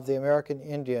of the American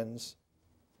Indians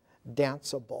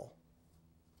danceable.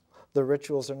 The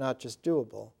rituals are not just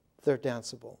doable, they're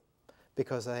danceable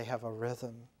because they have a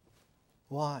rhythm.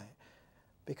 Why?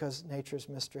 Because nature's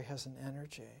mystery has an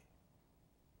energy.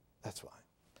 That's why.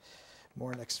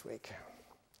 More next week.